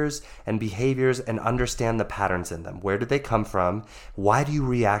triggers and behaviors and understand the patterns in them. Where do they come from? Why do you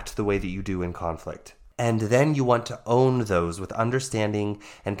react the way that you do in conflict? And then you want to own those with understanding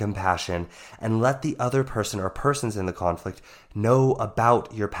and compassion and let the other person or persons in the conflict know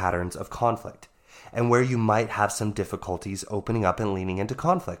about your patterns of conflict and where you might have some difficulties opening up and leaning into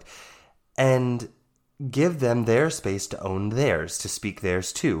conflict. And give them their space to own theirs, to speak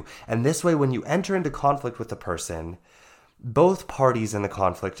theirs too. And this way, when you enter into conflict with the person, both parties in the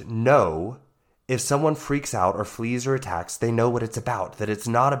conflict know if someone freaks out or flees or attacks, they know what it's about, that it's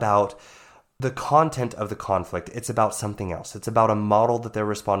not about the content of the conflict. It's about something else. It's about a model that they're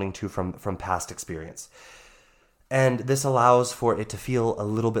responding to from past experience. And this allows for it to feel a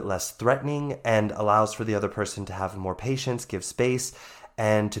little bit less threatening and allows for the other person to have more patience, give space,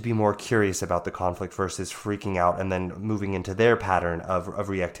 and to be more curious about the conflict versus freaking out and then moving into their pattern of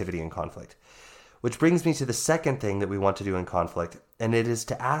reactivity in conflict. Which brings me to the second thing that we want to do in conflict, and it is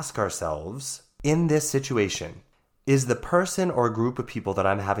to ask ourselves, in this situation, is the person or group of people that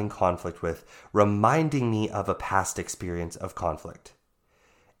I'm having conflict with reminding me of a past experience of conflict?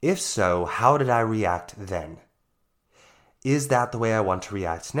 If so, how did I react then? Is that the way I want to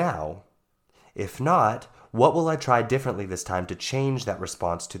react now? If not, what will I try differently this time to change that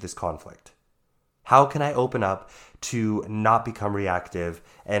response to this conflict? How can I open up to not become reactive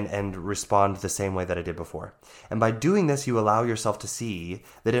and respond the same way that I did before? And by doing this, you allow yourself to see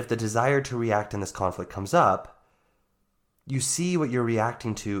that if the desire to react in this conflict comes up, you see what you're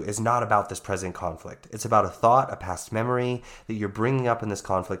reacting to is not about this present conflict. It's about a thought, a past memory that you're bringing up in this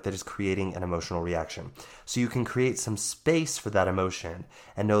conflict that is creating an emotional reaction. So you can create some space for that emotion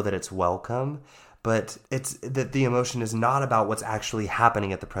and know that it's welcome, but it's that the emotion is not about what's actually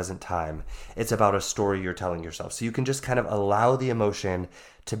happening at the present time. It's about a story you're telling yourself. So you can just kind of allow the emotion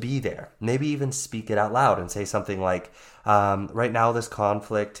to be there. Maybe even speak it out loud and say something like, right now this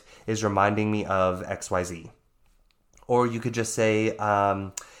conflict is reminding me of XYZ. Or you could just say,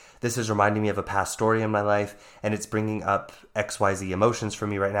 this is reminding me of a past story in my life, and it's bringing up XYZ emotions for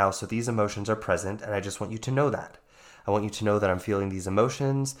me right now. So these emotions are present, and I just want you to know that. I want you to know that I'm feeling these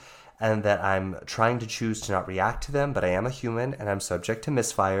emotions, and that I'm trying to choose to not react to them, but I am a human, and I'm subject to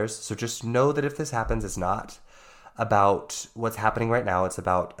misfires. So just know that if this happens, it's not about what's happening right now. It's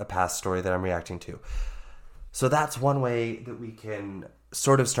about a past story that I'm reacting to. So that's one way that we can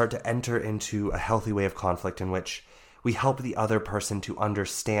sort of start to enter into a healthy way of conflict in which we help the other person to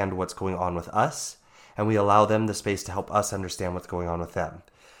understand what's going on with us, and we allow them the space to help us understand what's going on with them.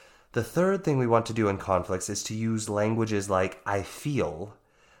 The third thing we want to do in conflicts is to use languages like I feel,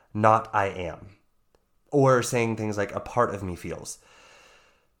 not I am, or saying things like a part of me feels.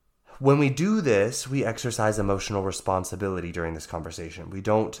 When we do this, we exercise emotional responsibility during this conversation. We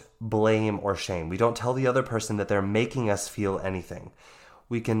don't blame or shame. We don't tell the other person that they're making us feel anything.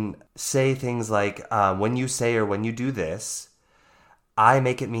 We can say things like, when you say or when you do this, I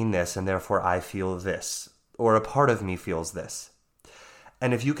make it mean this, and therefore I feel this, or a part of me feels this.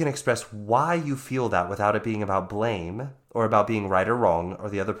 And if you can express why you feel that without it being about blame or about being right or wrong, or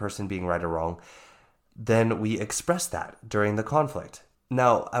the other person being right or wrong, then we express that during the conflict.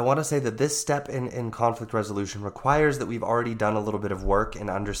 Now, I want to say that this step in conflict resolution requires that we've already done a little bit of work in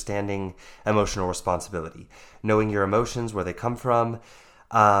understanding emotional responsibility, knowing your emotions, where they come from.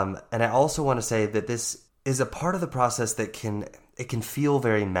 And I also want to say that this is a part of the process that can feel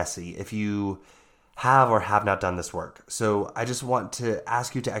very messy if you have or have not done this work. So I just want to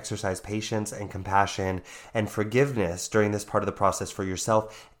ask you to exercise patience and compassion and forgiveness during this part of the process for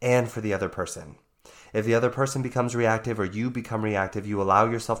yourself and for the other person. If the other person becomes reactive or you become reactive, you allow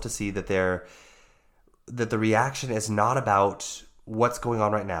yourself to see that the reaction is not about what's going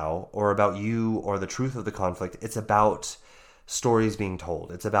on right now or about you or the truth of the conflict. It's about stories being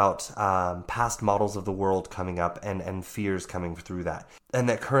told. It's about past models of the world coming up and fears coming through that. And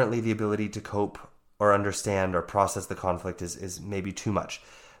that currently the ability to cope or understand or process the conflict is maybe too much.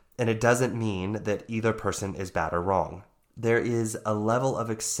 And it doesn't mean that either person is bad or wrong. There is a level of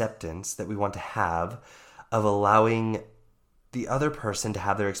acceptance that we want to have of allowing the other person to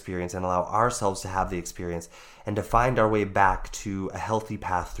have their experience and allow ourselves to have the experience and to find our way back to a healthy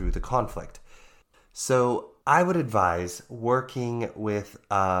path through the conflict. So I would advise working with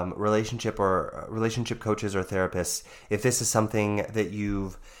relationship coaches or therapists if this is something that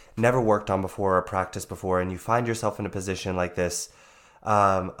you've never worked on before or practiced before, and you find yourself in a position like this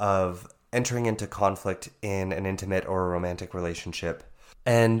of entering into conflict in an intimate or a romantic relationship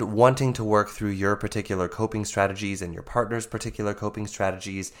and wanting to work through your particular coping strategies and your partner's particular coping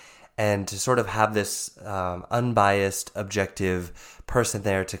strategies, and to sort of have this unbiased, objective person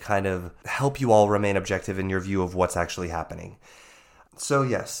there to kind of help you all remain objective in your view of what's actually happening. So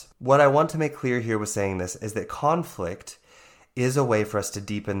yes, what I want to make clear here with saying this is that conflict is a way for us to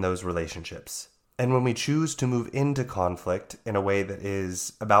deepen those relationships. And when we choose to move into conflict in a way that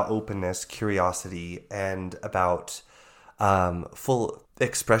is about openness, curiosity, and about full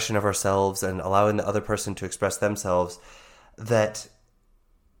expression of ourselves and allowing the other person to express themselves, that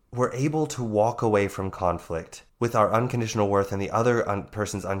we're able to walk away from conflict with our unconditional worth and the other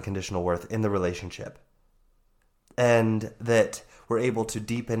person's unconditional worth in the relationship. And that we're able to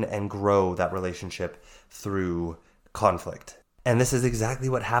deepen and grow that relationship through conflict. And this is exactly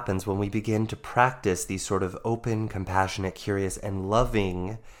what happens when we begin to practice these sort of open, compassionate, curious, and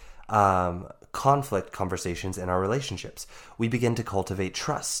loving conflict conversations in our relationships. We begin to cultivate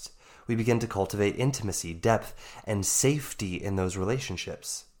trust. We begin to cultivate intimacy, depth, and safety in those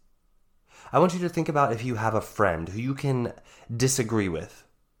relationships. I want you to think about if you have a friend who you can disagree with,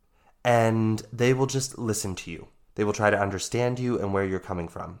 and they will just listen to you. They will try to understand you and where you're coming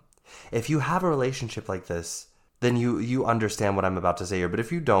from. If you have a relationship like this, then you understand what I'm about to say here. But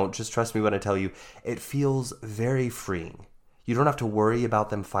if you don't, just trust me when I tell you, it feels very freeing. You don't have to worry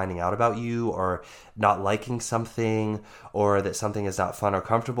about them finding out about you or not liking something or that something is not fun or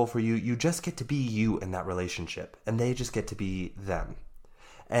comfortable for you. You just get to be you in that relationship, and they just get to be them.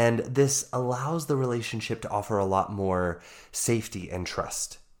 And this allows the relationship to offer a lot more safety and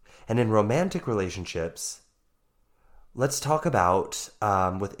trust. And in romantic relationships, let's talk about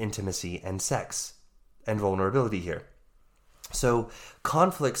with intimacy and sex and vulnerability here. So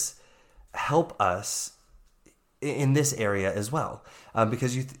conflicts help us in this area as well,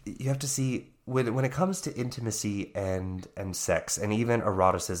 because you have to see when it comes to intimacy and sex and even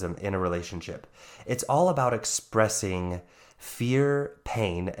eroticism in a relationship, it's all about expressing fear,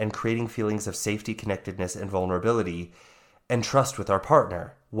 pain, and creating feelings of safety, connectedness, and vulnerability and trust with our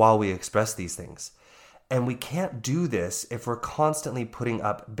partner while we express these things. And we can't do this if we're constantly putting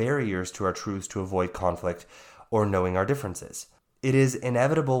up barriers to our truths to avoid conflict or knowing our differences. It is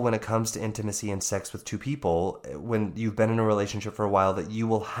inevitable when it comes to intimacy and sex with two people, when you've been in a relationship for a while, that you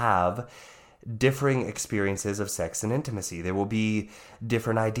will have differing experiences of sex and intimacy. There will be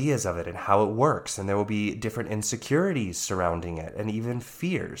different ideas of it and how it works, and there will be different insecurities surrounding it and even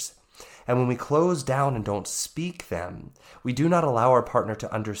fears. And when we close down and don't speak them, we do not allow our partner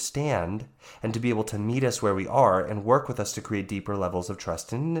to understand and to be able to meet us where we are and work with us to create deeper levels of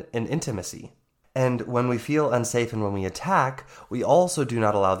trust and intimacy. And when we feel unsafe and when we attack, we also do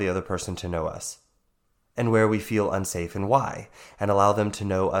not allow the other person to know us and where we feel unsafe and why, and allow them to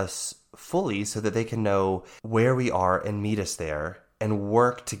know us fully so that they can know where we are and meet us there and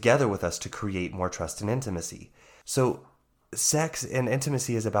work together with us to create more trust and intimacy. So sex and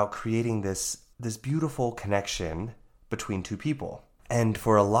intimacy is about creating this beautiful connection between two people. And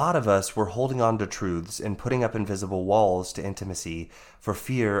for a lot of us, we're holding on to truths and putting up invisible walls to intimacy for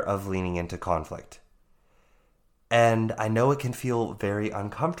fear of leaning into conflict. And I know it can feel very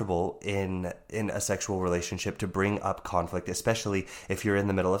uncomfortable in a sexual relationship to bring up conflict, especially if you're in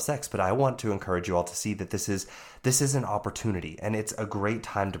the middle of sex. But I want to encourage you all to see that this is an opportunity, and it's a great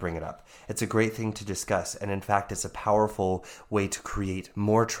time to bring it up. It's a great thing to discuss. And in fact, it's a powerful way to create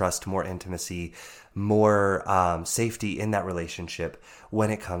more trust, more intimacy, more safety in that relationship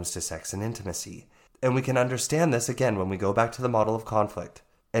when it comes to sex and intimacy. And we can understand this again when we go back to the model of conflict.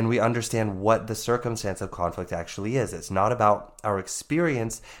 And we understand what the circumstance of conflict actually is. It's not about our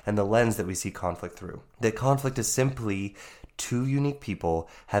experience and the lens that we see conflict through. That conflict is simply two unique people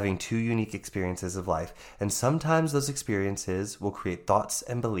having two unique experiences of life. And sometimes those experiences will create thoughts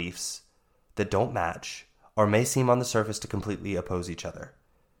and beliefs that don't match or may seem on the surface to completely oppose each other.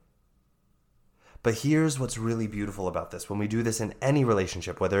 But here's what's really beautiful about this. When we do this in any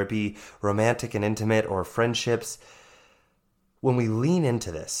relationship, whether it be romantic and intimate or friendships, when we lean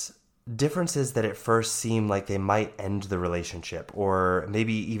into this, differences that at first seem like they might end the relationship or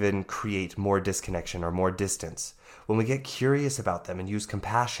maybe even create more disconnection or more distance, when we get curious about them and use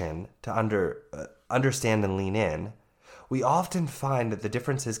compassion to understand and lean in, we often find that the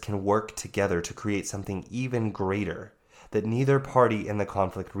differences can work together to create something even greater that neither party in the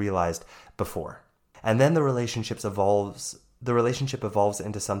conflict realized before. And then the relationship evolves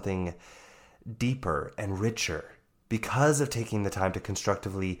into something deeper and richer because of taking the time to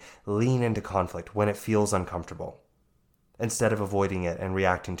constructively lean into conflict when it feels uncomfortable, instead of avoiding it and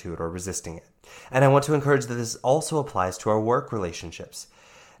reacting to it or resisting it. And I want to encourage that this also applies to our work relationships.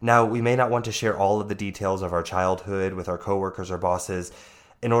 Now, we may not want to share all of the details of our childhood with our coworkers or bosses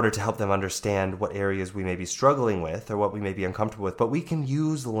in order to help them understand what areas we may be struggling with or what we may be uncomfortable with, but we can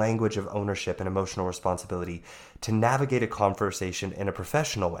use language of ownership and emotional responsibility to navigate a conversation in a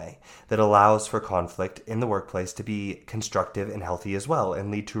professional way that allows for conflict in the workplace to be constructive and healthy as well, and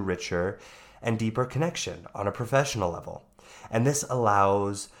lead to richer and deeper connection on a professional level. And this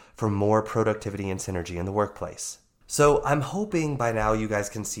allows for more productivity and synergy in the workplace. So I'm hoping by now you guys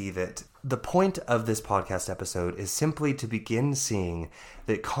can see that the point of this podcast episode is simply to begin seeing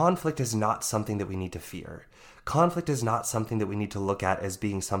that conflict is not something that we need to fear. Conflict is not something that we need to look at as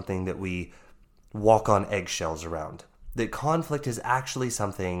being something that we walk on eggshells around. That conflict is actually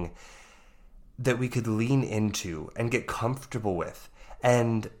something that we could lean into and get comfortable with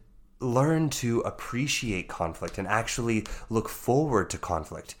and learn to appreciate conflict and actually look forward to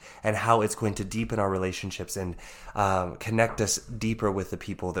conflict and how it's going to deepen our relationships and connect us deeper with the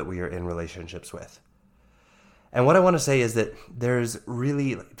people that we are in relationships with. And what I want to say is that there's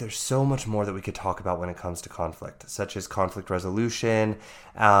so much more that we could talk about when it comes to conflict, such as conflict resolution.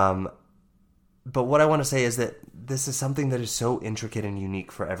 But what I want to say is that this is something that is so intricate and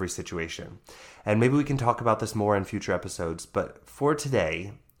unique for every situation. And maybe we can talk about this more in future episodes. But for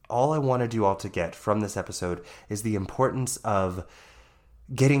today, all I wanted you all to get from this episode is the importance of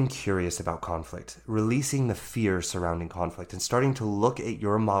getting curious about conflict, releasing the fear surrounding conflict, and starting to look at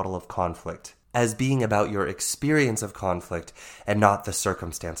your model of conflict as being about your experience of conflict and not the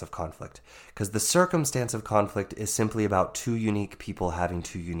circumstance of conflict. Because the circumstance of conflict is simply about two unique people having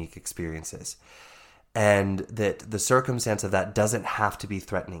two unique experiences. And that the circumstance of that doesn't have to be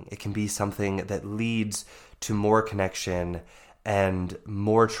threatening. It can be something that leads to more connection and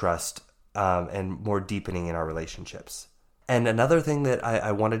more trust and more deepening in our relationships. And another thing that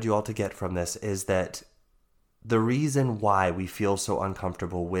I wanted you all to get from this is that the reason why we feel so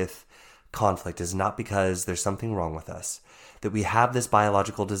uncomfortable with conflict is not because there's something wrong with us, that we have this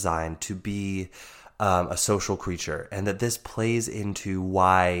biological design to be a social creature, and that this plays into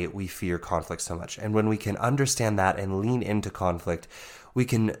why we fear conflict so much. And when we can understand that and lean into conflict, we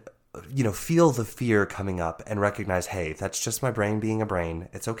can feel the fear coming up and recognize, hey, that's just my brain being a brain.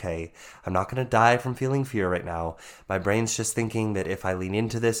 It's okay. I'm not going to die from feeling fear right now. My brain's just thinking that if I lean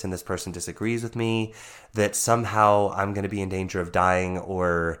into this and this person disagrees with me, that somehow I'm going to be in danger of dying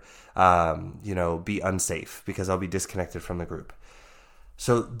or, be unsafe because I'll be disconnected from the group.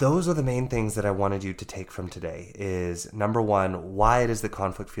 So those are the main things that I wanted you to take from today is, number one, why it is that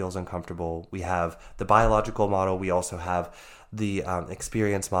conflict feels uncomfortable. We have the biological model. We also have the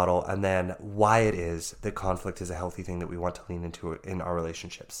experience model, and then why it is that conflict is a healthy thing that we want to lean into in our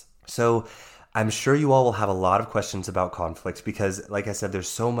relationships. So I'm sure you all will have a lot of questions about conflict because, like I said, there's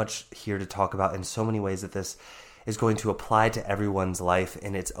so much here to talk about in so many ways that this is going to apply to everyone's life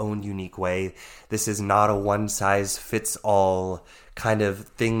in its own unique way. This is not a one-size-fits-all kind of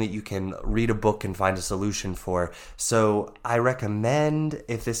thing that you can read a book and find a solution for. So I recommend,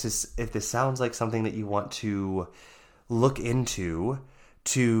 if this sounds like something that you want to look into,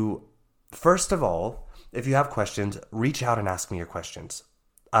 to first of all, if you have questions, reach out and ask me your questions.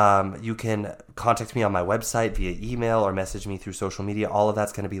 You can contact me on my website via email or message me through social media. All of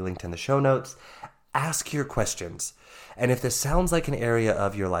that's going to be linked in the show notes. Ask your questions. And if this sounds like an area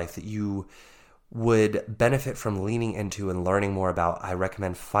of your life that you would benefit from leaning into and learning more about, I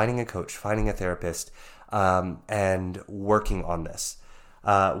recommend finding a coach, finding a therapist, and working on this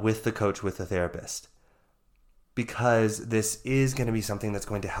with the coach, with the therapist. Because this is going to be something that's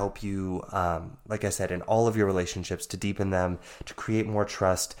going to help you, like I said, in all of your relationships, to deepen them, to create more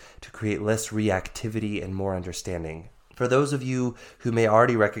trust, to create less reactivity and more understanding. For those of you who may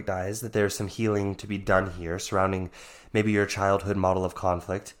already recognize that there's some healing to be done here surrounding maybe your childhood model of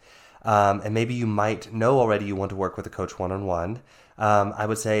conflict, and maybe you might know already you want to work with a coach one-on-one, I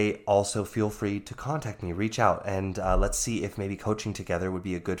would say also feel free to contact me, reach out, and let's see if maybe coaching together would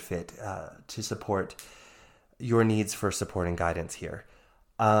be a good fit to support your needs for support and guidance here.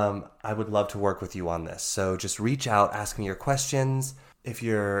 I would love to work with you on this. So just reach out, ask me your questions. If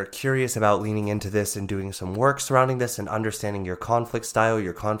you're curious about leaning into this and doing some work surrounding this and understanding your conflict style,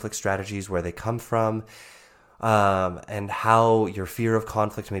 your conflict strategies, where they come from, and how your fear of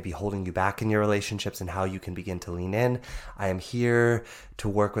conflict may be holding you back in your relationships and how you can begin to lean in. I am here to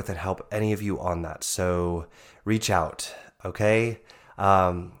work with and help any of you on that. So reach out, okay?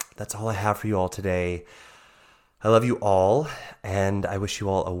 That's all I have for you all today. I love you all, and I wish you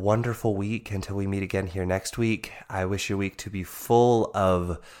all a wonderful week until we meet again here next week. I wish your week to be full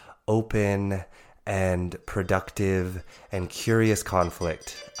of open and productive and curious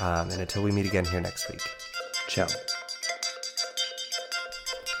conflict. And until we meet again here next week, ciao.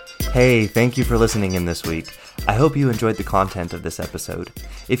 Hey, thank you for listening in this week. I hope you enjoyed the content of this episode.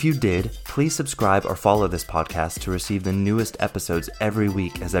 If you did, please subscribe or follow this podcast to receive the newest episodes every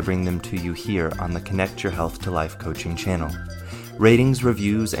week as I bring them to you here on the Connect Your Health to Life coaching channel. Ratings,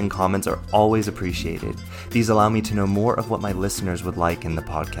 reviews, and comments are always appreciated. These allow me to know more of what my listeners would like in the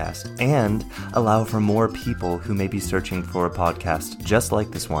podcast and allow for more people who may be searching for a podcast just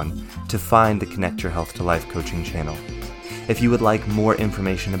like this one to find the Connect Your Health to Life coaching channel. If you would like more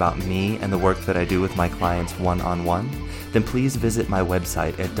information about me and the work that I do with my clients one-on-one, then please visit my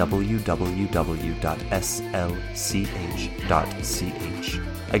website at www.slch.ch.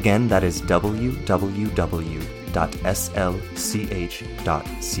 Again, that is www.slch.ch.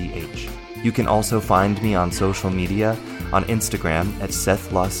 You can also find me on social media on Instagram at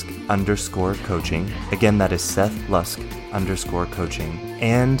SethLusk_coaching. Again, that is SethLusk_coaching.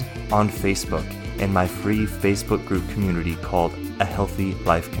 And on Facebook in my free Facebook group community called A Healthy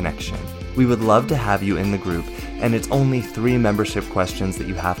Life Connection. We would love to have you in the group, and it's only 3 membership questions that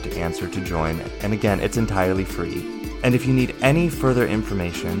you have to answer to join. And again, it's entirely free. And if you need any further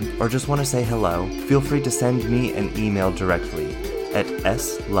information or just want to say hello, feel free to send me an email directly at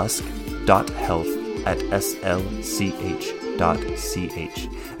slusk.health@slch.ch.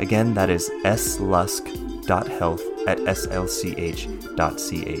 Again, that is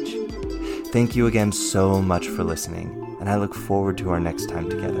slusk.health@slch.ch. Thank you again so much for listening, and I look forward to our next time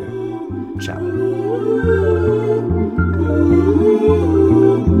together. Ciao.